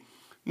be,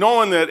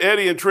 knowing that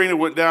Eddie and Trina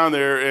went down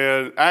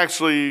there and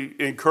actually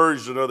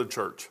encouraged another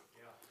church.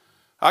 Yeah.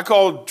 I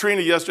called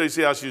Trina yesterday to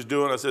see how she was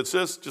doing. I said,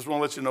 sis, just want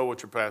to let you know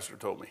what your pastor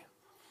told me.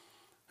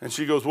 And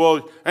she goes,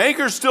 well,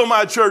 Anchor's still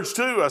my church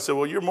too. I said,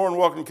 well, you're more than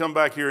welcome to come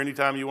back here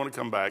anytime you want to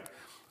come back.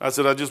 I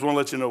said, I just want to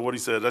let you know what he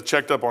said. I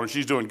checked up on her.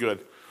 She's doing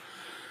good.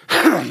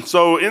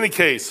 So in any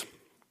case,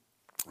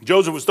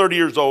 Joseph was 30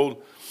 years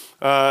old.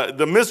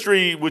 The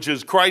mystery, which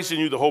is Christ in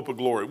you, the hope of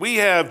glory. We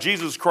have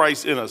Jesus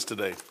Christ in us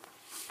today.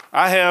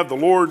 I have the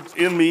Lord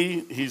in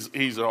me. He's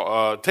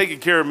taking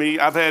care of me.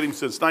 I've had him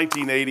since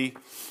 1980.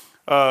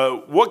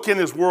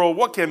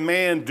 What can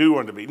man do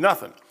unto me?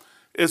 Nothing.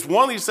 It's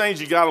one of these things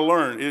you got to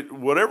learn.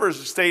 Whatever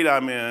state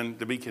I'm in,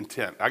 to be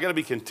content. I got to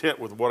be content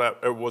with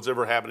what's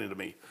ever happening to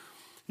me.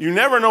 You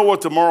never know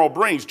what tomorrow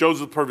brings.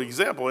 Joseph's a perfect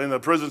example. In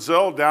the prison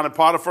cell, down in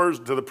Potiphar's,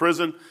 to the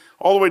prison,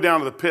 all the way down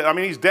to the pit. I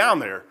mean, he's down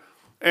there.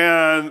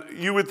 And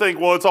you would think,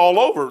 well, it's all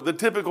over. The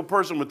typical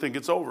person would think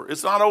it's over.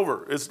 It's not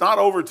over. It's not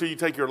over until you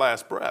take your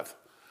last breath.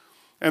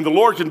 And the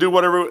Lord can do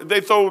whatever. They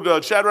throw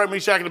Shadrach,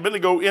 Meshach, and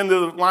Abednego into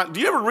the line. Do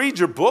you ever read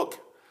your book?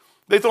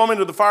 They throw them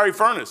into the fiery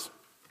furnace.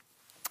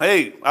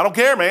 Hey, I don't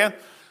care, man.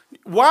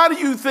 Why do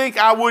you think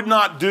I would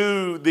not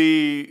do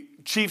the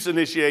chief's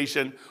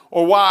initiation,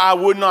 or why I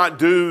would not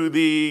do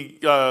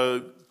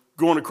the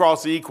going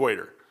across the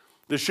equator,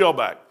 the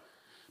shellback?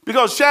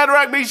 Because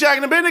Shadrach, Meshach,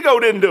 and Abednego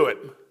didn't do it.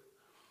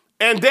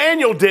 And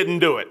Daniel didn't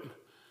do it.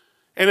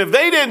 And if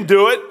they didn't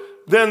do it,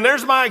 then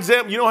there's my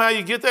example. You know how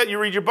you get that? You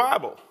read your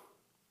Bible.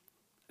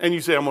 And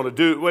you say, I'm going to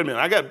do it. Wait a minute.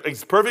 I got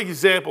perfect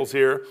examples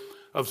here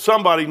of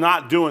somebody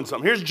not doing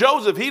something. Here's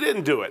Joseph. He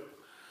didn't do it.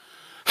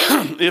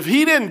 If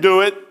he didn't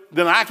do it,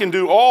 then I can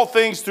do all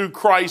things through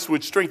Christ,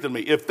 which strengthen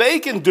me. If they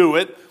can do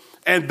it,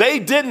 and they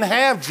didn't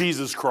have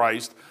Jesus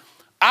Christ,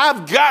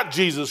 I've got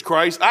Jesus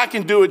Christ. I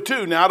can do it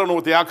too. Now, I don't know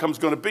what the outcome's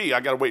going to be. I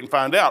got to wait and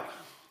find out.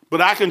 But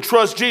I can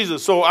trust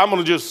Jesus, so I'm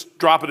going to just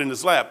drop it in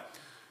his lap.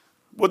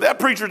 What that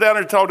preacher down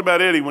there talked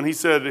about Eddie when he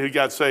said he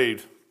got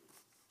saved,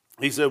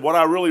 he said, what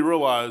I really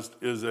realized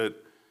is that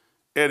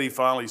Eddie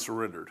finally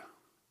surrendered.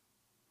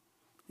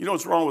 You know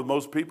what's wrong with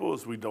most people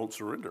is we don't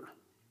surrender.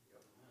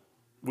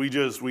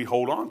 We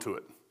hold on to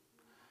it.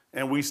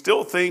 And we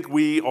still think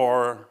we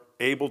are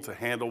able to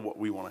handle what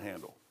we want to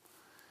handle.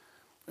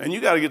 And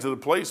you got to get to the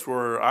place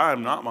where I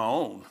am not my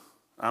own.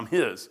 I'm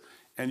his.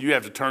 And you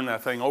have to turn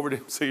that thing over to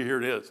him and say,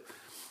 here it is.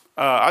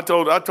 I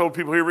told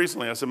people here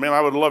recently, I said, man,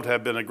 I would have loved to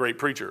have been a great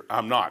preacher.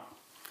 I'm not.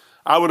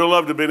 I would have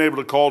loved to have been able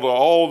to call to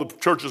all the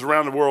churches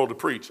around the world to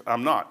preach.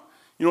 I'm not.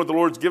 You know what the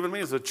Lord's given me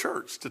is a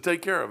church to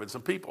take care of and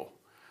some people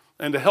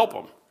and to help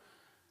them,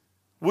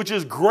 which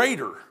is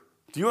greater.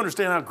 Do you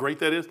understand how great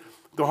that is?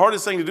 The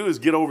hardest thing to do is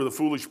get over the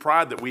foolish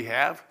pride that we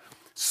have.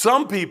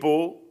 Some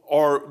people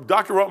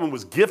Dr. Ruttman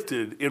was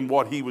gifted in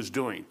what he was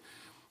doing.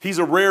 He's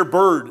a rare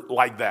bird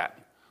like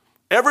that.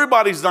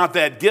 Everybody's not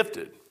that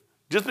gifted.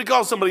 Just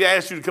because somebody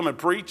asks you to come and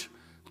preach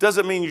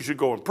doesn't mean you should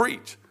go and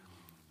preach.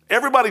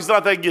 Everybody's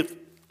not that gifted.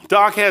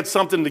 Doc had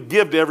something to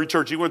give to every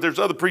church he went. There's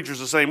other preachers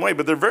the same way,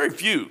 but they're very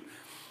few.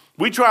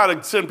 We try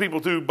to send people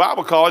through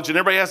Bible college, and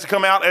everybody has to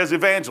come out as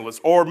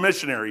evangelists or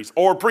missionaries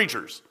or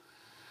preachers.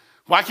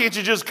 Why can't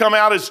you just come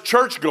out as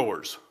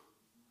churchgoers?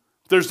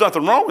 There's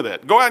nothing wrong with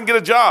that. Go out and get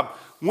a job.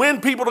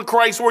 Win people to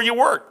Christ where you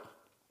work.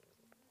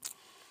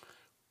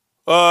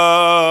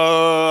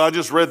 I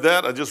just read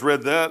that.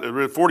 I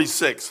read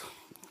 46.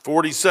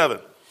 47.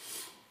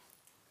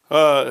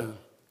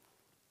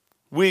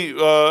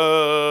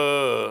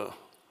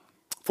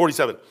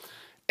 47.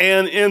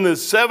 And in the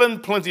 7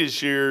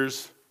 plenteous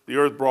years, the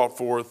earth brought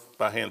forth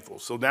by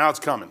handfuls. So now it's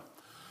coming.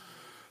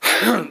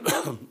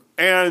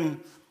 And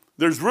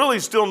there's really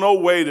still no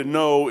way to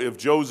know if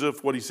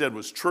Joseph, what he said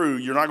was true.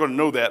 You're not going to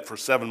know that for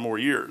 7 more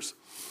years.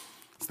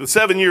 The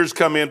 7 years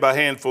come in by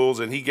handfuls,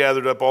 and he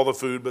gathered up all the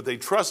food, but they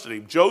trusted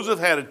him. Joseph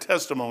had a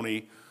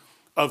testimony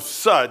of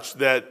such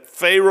that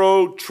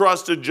Pharaoh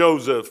trusted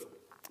Joseph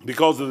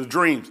because of the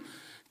dreams.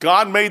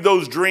 God made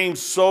those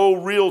dreams so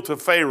real to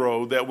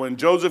Pharaoh that when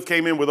Joseph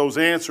came in with those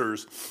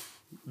answers,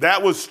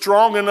 that was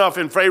strong enough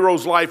in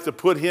Pharaoh's life to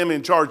put him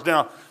in charge.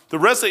 Now, the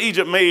rest of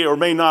Egypt may or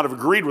may not have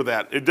agreed with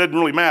that. It didn't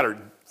really matter.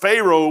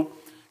 Pharaoh,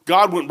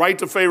 God went right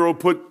to Pharaoh,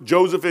 put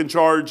Joseph in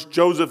charge.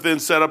 Joseph then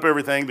set up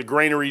everything, the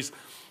granaries,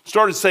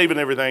 started saving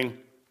everything.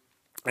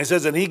 It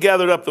says, and he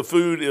gathered up the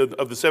food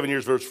of the 7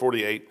 years, verse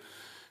 48,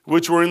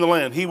 which were in the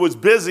land. He was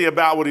busy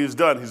about what he has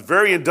done. He's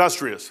very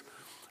industrious.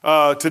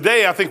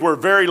 Today, I think we're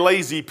very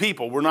lazy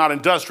people. We're not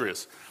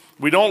industrious.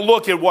 We don't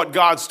look at what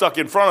God stuck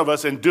in front of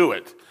us and do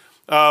it.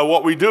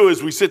 What we do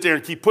is we sit there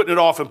and keep putting it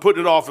off and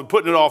putting it off and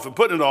putting it off and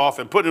putting it off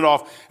and putting it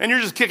off, and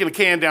you're just kicking a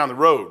can down the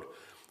road.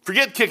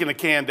 Forget kicking a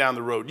can down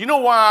the road. You know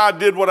why I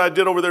did what I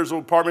did over there at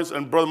apartments,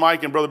 and Brother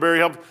Mike and Brother Barry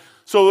helped?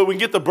 So that we can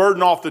get the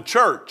burden off the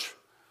church.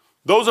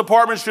 Those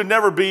apartments should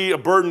never be a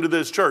burden to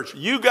this church.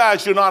 You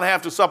guys should not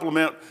have to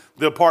supplement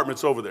the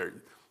apartments over there.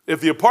 If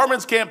the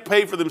apartments can't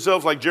pay for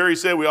themselves, like Jerry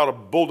said, we ought to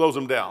bulldoze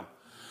them down.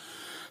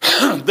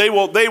 They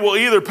will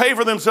either pay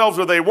for themselves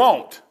or they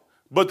won't.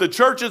 But the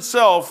church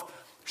itself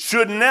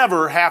should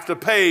never have to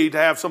pay to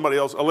have somebody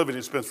else, a living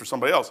expense for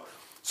somebody else.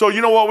 So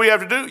you know what we have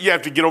to do? You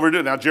have to get over and do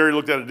it. Now, Jerry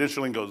looked at it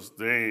initially and goes,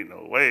 there ain't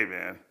no way,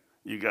 man.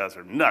 You guys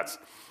are nuts.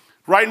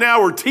 Right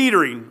now, we're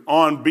teetering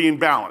on being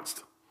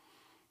balanced.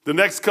 The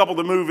next couple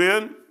that move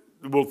in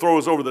will throw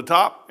us over the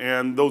top,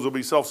 and those will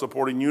be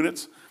self-supporting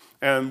units.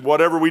 And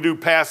whatever we do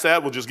past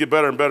that will just get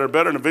better and better and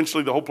better, and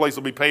eventually the whole place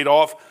will be paid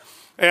off.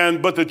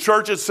 But the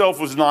church itself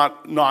was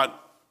not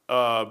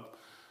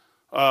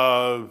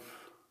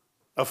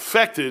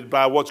affected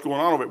by what's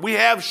going on over it. We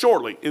have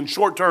shortly, in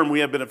short term,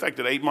 we have been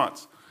affected 8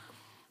 months.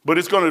 But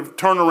it's going to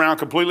turn around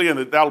completely, and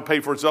that'll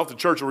pay for itself. The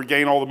church will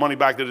regain all the money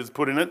back that it's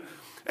put in it.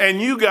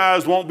 And you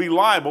guys won't be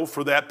liable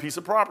for that piece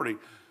of property.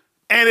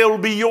 And it'll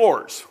be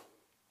yours.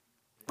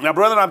 Now,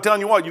 brethren, I'm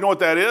telling you what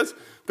that is?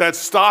 That's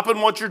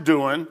stopping what you're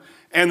doing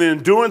and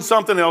then doing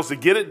something else to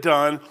get it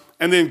done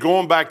and then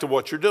going back to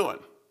what you're doing.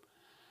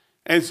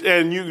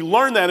 And you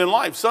learn that in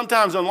life.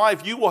 Sometimes in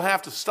life, you will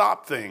have to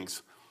stop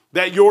things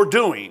that you're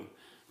doing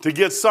to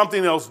get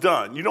something else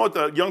done. You know what,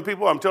 the young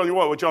people, I'm telling you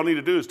what y'all need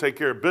to do is take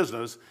care of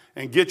business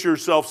and get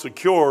yourself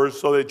secure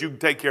so that you can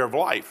take care of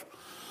life.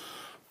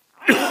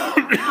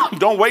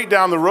 Don't wait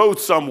down the road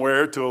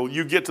somewhere till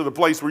you get to the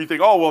place where you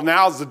think, oh, well,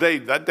 now's the day.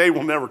 That day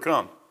will never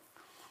come.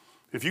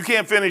 If you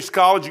can't finish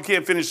college, you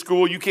can't finish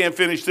school, you can't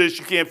finish this,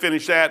 you can't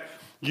finish that.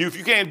 If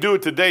you can't do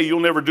it today, you'll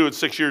never do it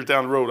 6 years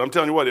down the road. I'm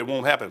telling you what, it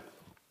won't happen.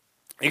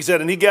 He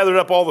said, and he gathered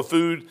up all the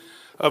food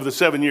of the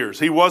 7 years.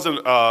 He wasn't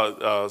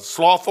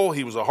slothful.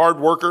 He was a hard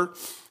worker.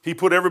 He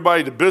put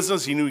everybody to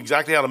business. He knew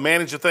exactly how to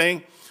manage a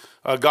thing.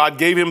 God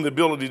gave him the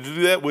ability to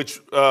do that,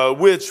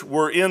 which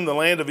were in the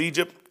land of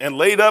Egypt, and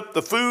laid up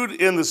the food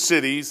in the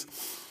cities,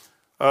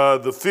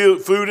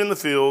 food in the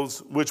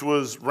fields, which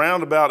was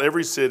round about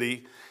every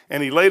city,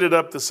 and he laid it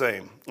up the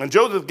same. And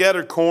Joseph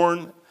gathered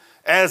corn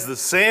as the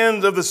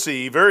sands of the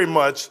sea, very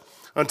much,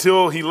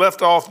 until he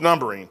left off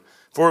numbering,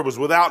 for it was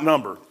without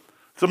number.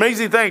 It's an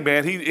amazing thing,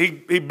 man.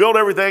 He built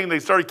everything, and they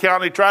started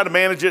counting. They tried to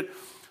manage it,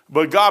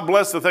 but God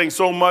blessed the thing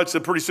so much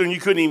that pretty soon you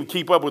couldn't even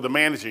keep up with the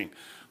managing.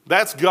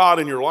 That's God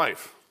in your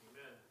life.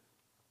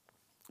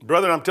 Amen.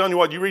 Brother, I'm telling you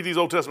what, you read these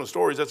Old Testament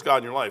stories, that's God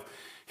in your life.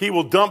 He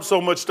will dump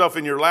so much stuff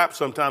in your lap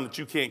sometime that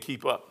you can't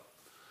keep up.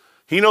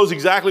 He knows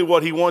exactly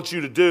what he wants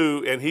you to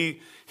do, and he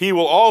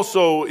will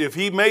also, if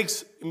he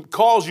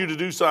calls you to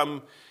do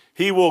something,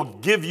 he will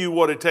give you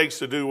what it takes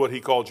to do what he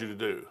called you to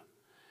do.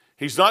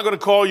 He's not going to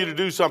call you to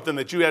do something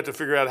that you have to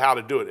figure out how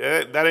to do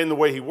it. That ain't the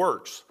way he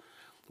works.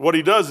 What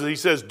he does is he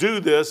says, do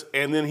this,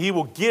 and then he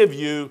will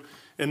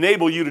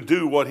enable you to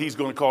do what he's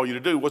going to call you to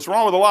do. What's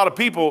wrong with a lot of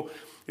people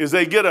is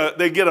they get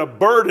a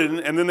burden,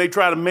 and then they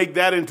try to make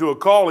that into a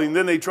calling,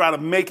 then they try to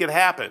make it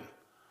happen.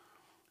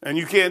 And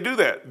you can't do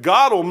that.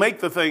 God will make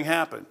the thing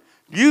happen.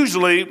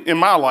 Usually, in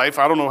my life,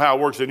 I don't know how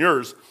it works in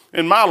yours,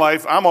 in my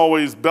life, I'm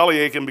always belly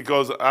aching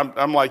because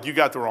I'm like, you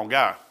got the wrong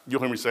guy. You'll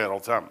hear me say it all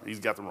the time. He's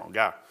got the wrong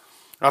guy.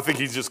 I think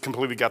he's just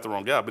completely got the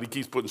wrong guy, but he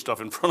keeps putting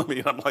stuff in front of me,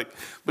 and I'm like,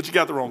 but you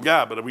got the wrong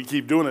guy. But we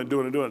keep doing it,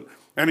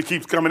 and it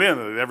keeps coming in,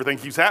 and everything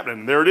keeps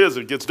happening. And there it is.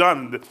 It gets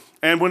done.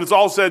 And when it's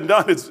all said and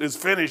done, it's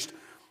finished.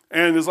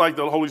 And it's like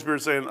the Holy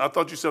Spirit saying, I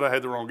thought you said I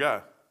had the wrong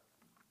guy.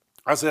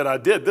 I said, I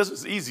did. This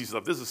is easy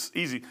stuff. This is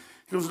easy.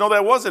 He goes, no,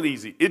 that wasn't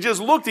easy. It just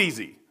looked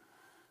easy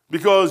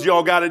because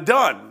y'all got it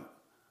done.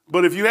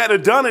 But if you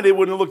had done it, it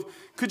wouldn't have looked.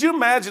 Could you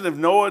imagine if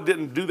Noah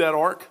didn't do that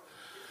ark?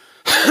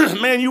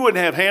 Man, you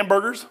wouldn't have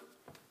hamburgers.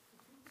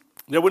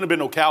 There wouldn't have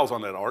been no cows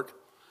on that ark.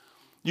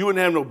 You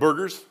wouldn't have no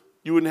burgers.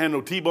 You wouldn't have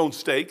no T-bone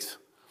steaks.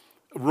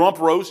 Rump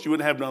roast, you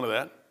wouldn't have none of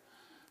that.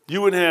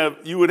 You would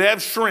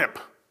have shrimp.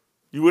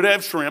 You would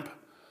have shrimp.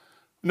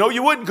 No,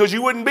 you wouldn't, because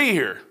you wouldn't be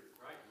here.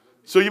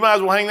 So you might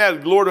as well hang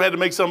that. The Lord had to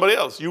make somebody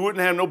else. You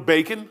wouldn't have no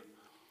bacon.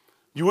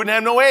 You wouldn't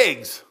have no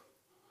eggs.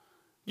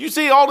 You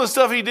see all the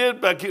stuff he did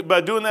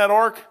by doing that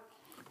ark?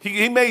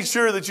 He made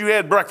sure that you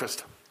had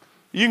breakfast.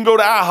 You can go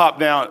to IHOP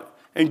now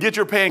and get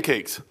your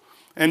pancakes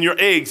and your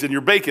eggs and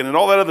your bacon and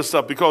all that other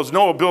stuff because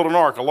Noah built an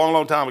ark a long,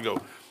 long time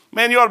ago.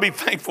 Man, you ought to be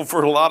thankful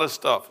for a lot of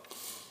stuff.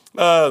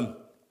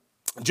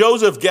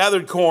 Joseph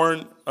gathered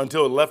corn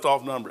until it left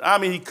off number. I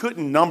mean, he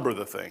couldn't number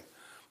the thing.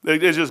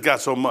 It just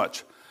got so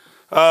much.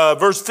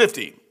 Verse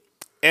 50,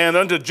 and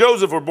unto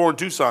Joseph were born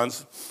 2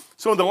 sons.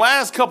 So in the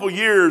last couple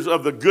years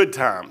of the good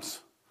times,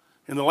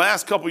 in the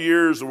last couple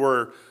years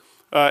where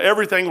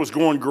everything was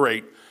going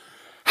great,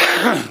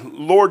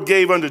 Lord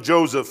gave unto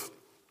Joseph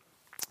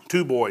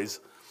 2 boys,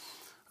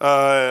 2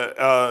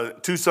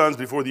 sons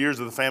before the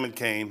years of the famine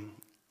came,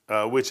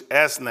 which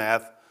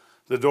Asnath,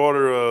 the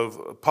daughter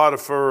of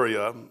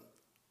Potipharah,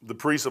 the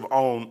priest of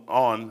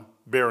On,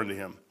 bare unto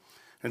him.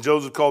 And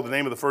Joseph called the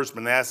name of the first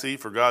Manasseh,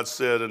 for God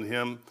said unto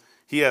him,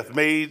 He hath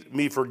made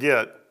me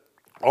forget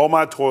all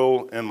my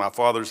toil in my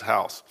father's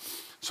house.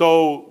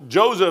 So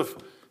Joseph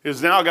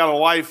has now got a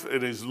life,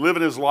 and he's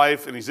living his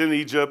life, and he's in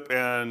Egypt,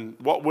 and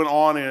what went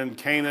on in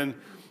Canaan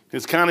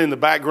is kind of in the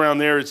background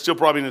there. It's still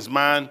probably in his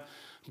mind.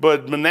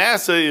 But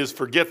Manasseh is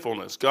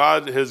forgetfulness.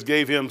 God has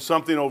gave him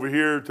something over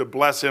here to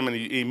bless him, and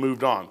he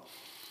moved on.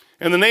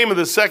 And the name of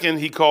the second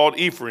he called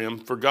Ephraim,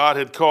 for God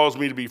had caused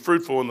me to be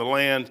fruitful in the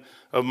land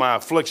of my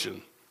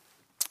affliction.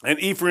 And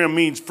Ephraim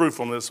means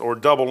fruitfulness or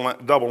double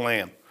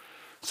land.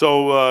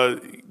 So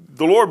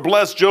the Lord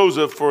blessed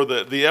Joseph for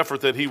the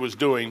effort that he was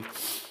doing.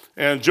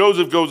 And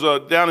Joseph goes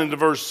down into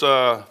verse,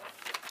 let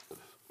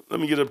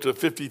me get up to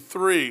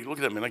 53. Look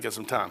at that, man, I got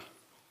some time.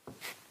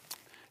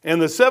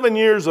 And the 7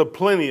 years of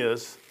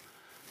plenteous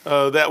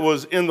that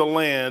was in the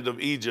land of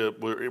Egypt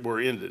were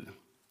ended.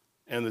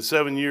 And the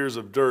 7 years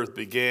of dearth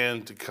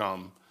began to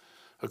come,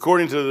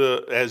 according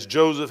to as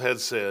Joseph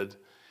had said.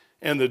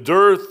 And the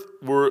dearth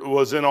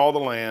was in all the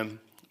land,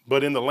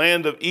 but in the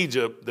land of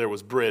Egypt there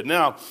was bread.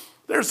 Now,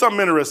 there's something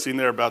interesting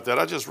there about that.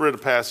 I just read a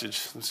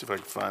passage. Let's see if I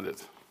can find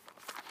it.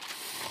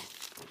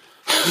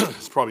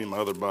 It's probably in my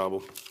other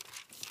Bible.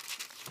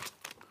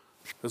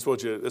 That's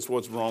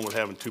what's wrong with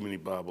having too many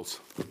Bibles.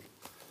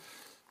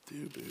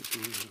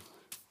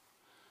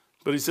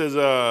 But he says,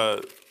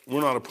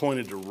 we're not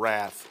appointed to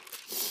wrath.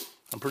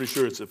 I'm pretty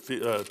sure it's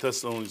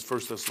Thessalonians,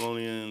 1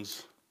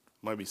 Thessalonians,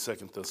 might be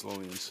 2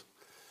 Thessalonians.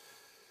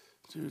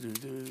 2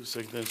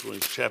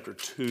 Thessalonians chapter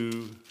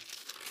 2.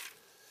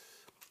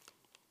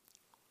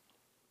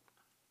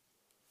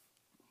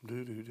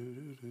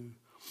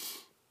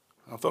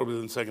 I thought it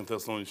was in 2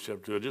 Thessalonians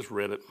chapter 2. I just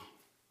read it.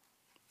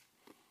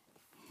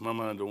 My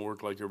mind don't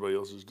work like everybody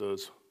else's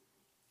does.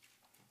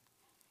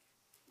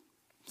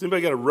 Has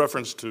anybody got a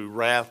reference to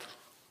wrath?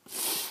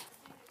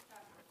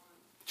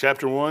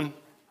 Chapter 1?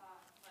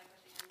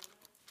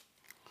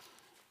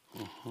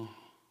 Uh-huh.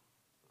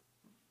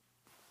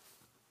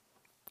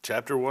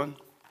 Chapter 1?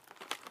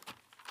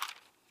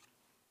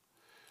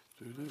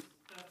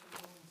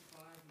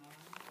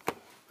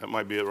 That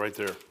might be it right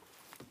there.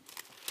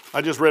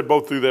 I just read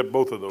both of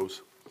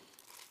those.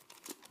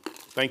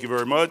 Thank you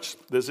very much.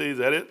 Is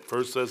that it?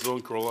 1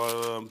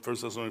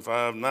 Thessalonians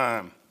 5,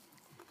 9.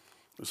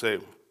 Let's say,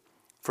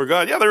 for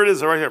God, yeah, there it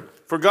is right here.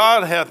 For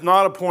God hath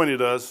not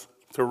appointed us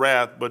to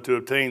wrath, but to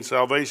obtain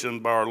salvation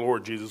by our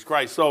Lord Jesus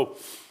Christ. So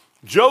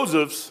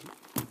Joseph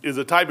is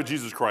a type of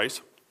Jesus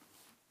Christ.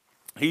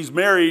 He's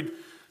married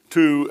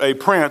to a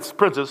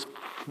princess,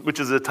 which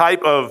is a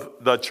type of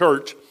the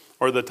church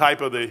or the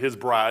type of his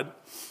bride.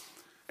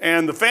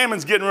 And the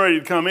famine's getting ready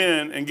to come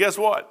in, and guess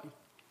what?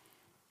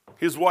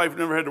 His wife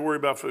never had to worry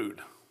about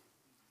food.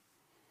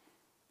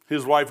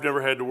 His wife never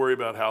had to worry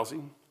about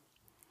housing.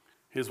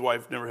 His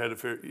wife never had to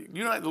fear.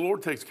 You know, the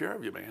Lord takes care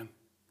of you, man.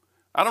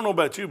 I don't know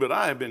about you, but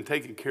I have been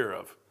taken care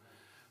of.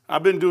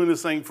 I've been doing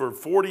this thing for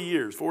 40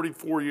 years,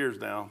 44 years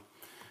now.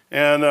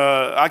 And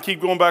I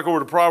keep going back over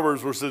to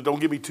Proverbs where it says, don't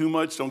give me too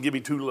much, don't give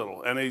me too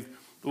little. And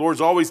the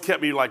Lord's always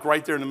kept me like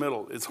right there in the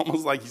middle. It's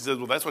almost like he says,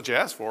 well, that's what you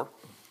asked for.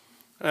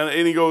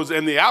 And he goes,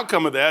 and the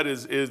outcome of that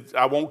is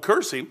I won't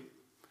curse him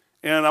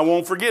and I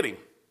won't forget him.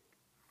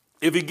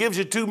 If he gives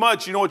you too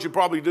much, you know what you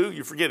probably do?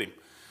 You forget him.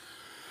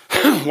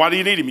 Why do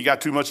you need him? You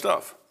got too much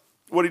stuff.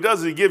 What he does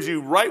is he gives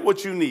you right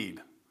what you need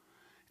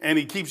and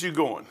he keeps you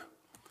going.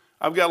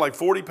 I've got like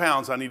 40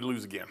 pounds I need to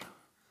lose again.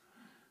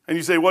 And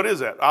you say, what is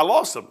that? I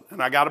lost them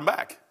and I got them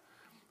back.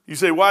 You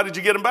say, why did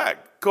you get them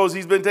back? Because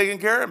he's been taking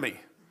care of me.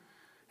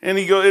 And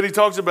he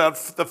talks about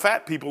the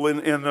fat people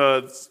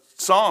in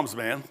Psalms,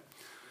 man.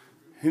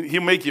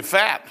 He'll make you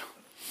fat.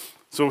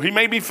 So he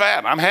made me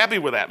fat. I'm happy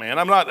with that, man.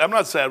 I'm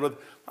not sad with.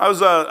 I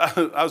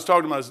was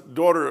talking to my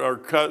daughter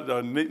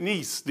or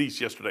niece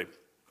yesterday.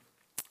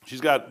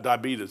 She's got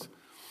diabetes,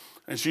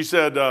 and she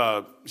said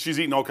she's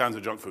eating all kinds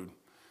of junk food.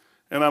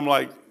 And I'm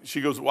like,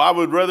 she goes, well, I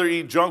would rather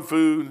eat junk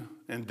food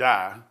and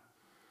die,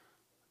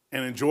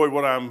 and enjoy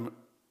what I'm.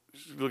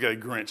 Look at a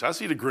Grinch. I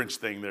see the Grinch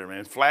thing there, man.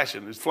 It's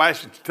flashing. It's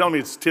flashing. Tell me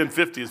it's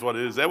 10:50 is what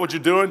it is. Is that what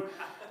you're doing?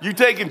 You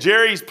taking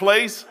Jerry's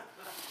place?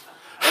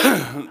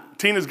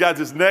 Tina's got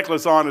this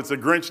necklace on. It's a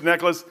Grinch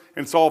necklace,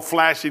 and it's all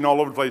flashing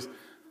all over the place.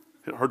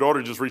 Her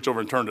daughter just reached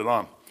over and turned it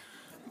on.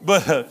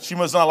 But she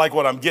must not like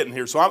what I'm getting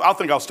here, so I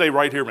think I'll stay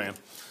right here, man.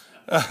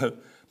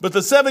 But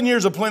the 7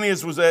 years of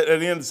plenteous was at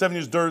the end. The 7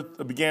 years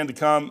dearth began to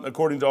come,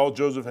 according to all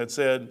Joseph had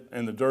said,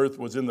 and the dearth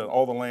was in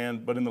all the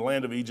land, but in the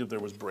land of Egypt there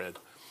was bread.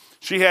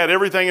 She had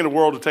everything in the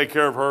world to take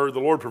care of her. The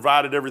Lord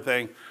provided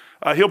everything.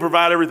 He'll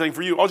provide everything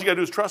for you. All you got to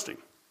do is trust him.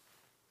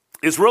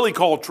 It's really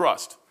called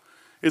trust.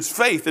 It's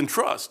faith and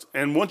trust.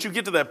 And once you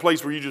get to that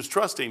place where you just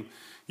trust him,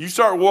 you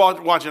start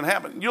watching it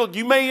happen.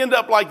 You may end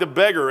up like the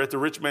beggar at the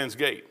rich man's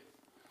gate,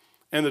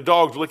 and the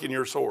dog's licking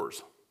your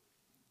sores.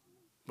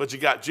 But you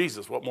got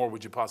Jesus. What more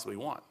would you possibly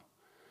want?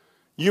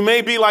 You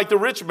may be like the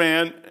rich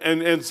man,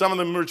 and some of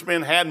the rich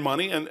men had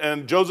money,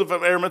 and Joseph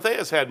of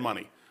Arimathea had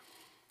money.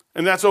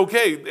 And that's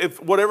okay,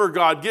 if whatever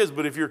God gives.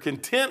 But if you're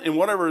content in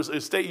whatever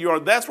estate you are,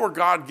 that's where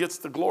God gets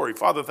the glory.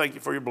 Father, thank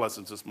you for your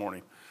blessings this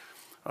morning.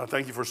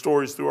 Thank you for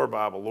stories through our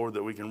Bible, Lord,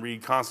 that we can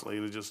read constantly.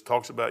 And it just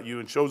talks about you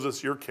and shows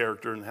us your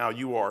character and how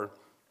you are.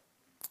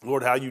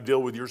 Lord, how you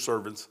deal with your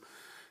servants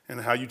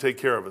and how you take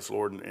care of us,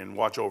 Lord, and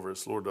watch over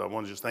us. Lord, I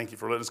want to just thank you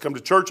for letting us come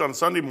to church on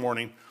Sunday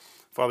morning.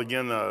 Father,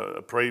 again, I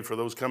pray for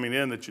those coming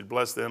in that you'd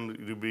bless them.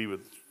 You'd be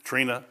with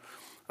Trina,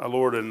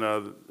 Lord,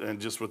 and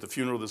just with the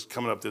funeral that's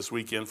coming up this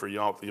weekend for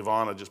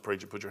Yvonne, I just pray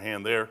you put your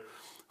hand there.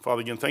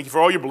 Father, again, thank you for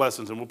all your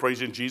blessings, and we'll praise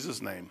you in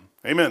Jesus' name.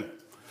 Amen.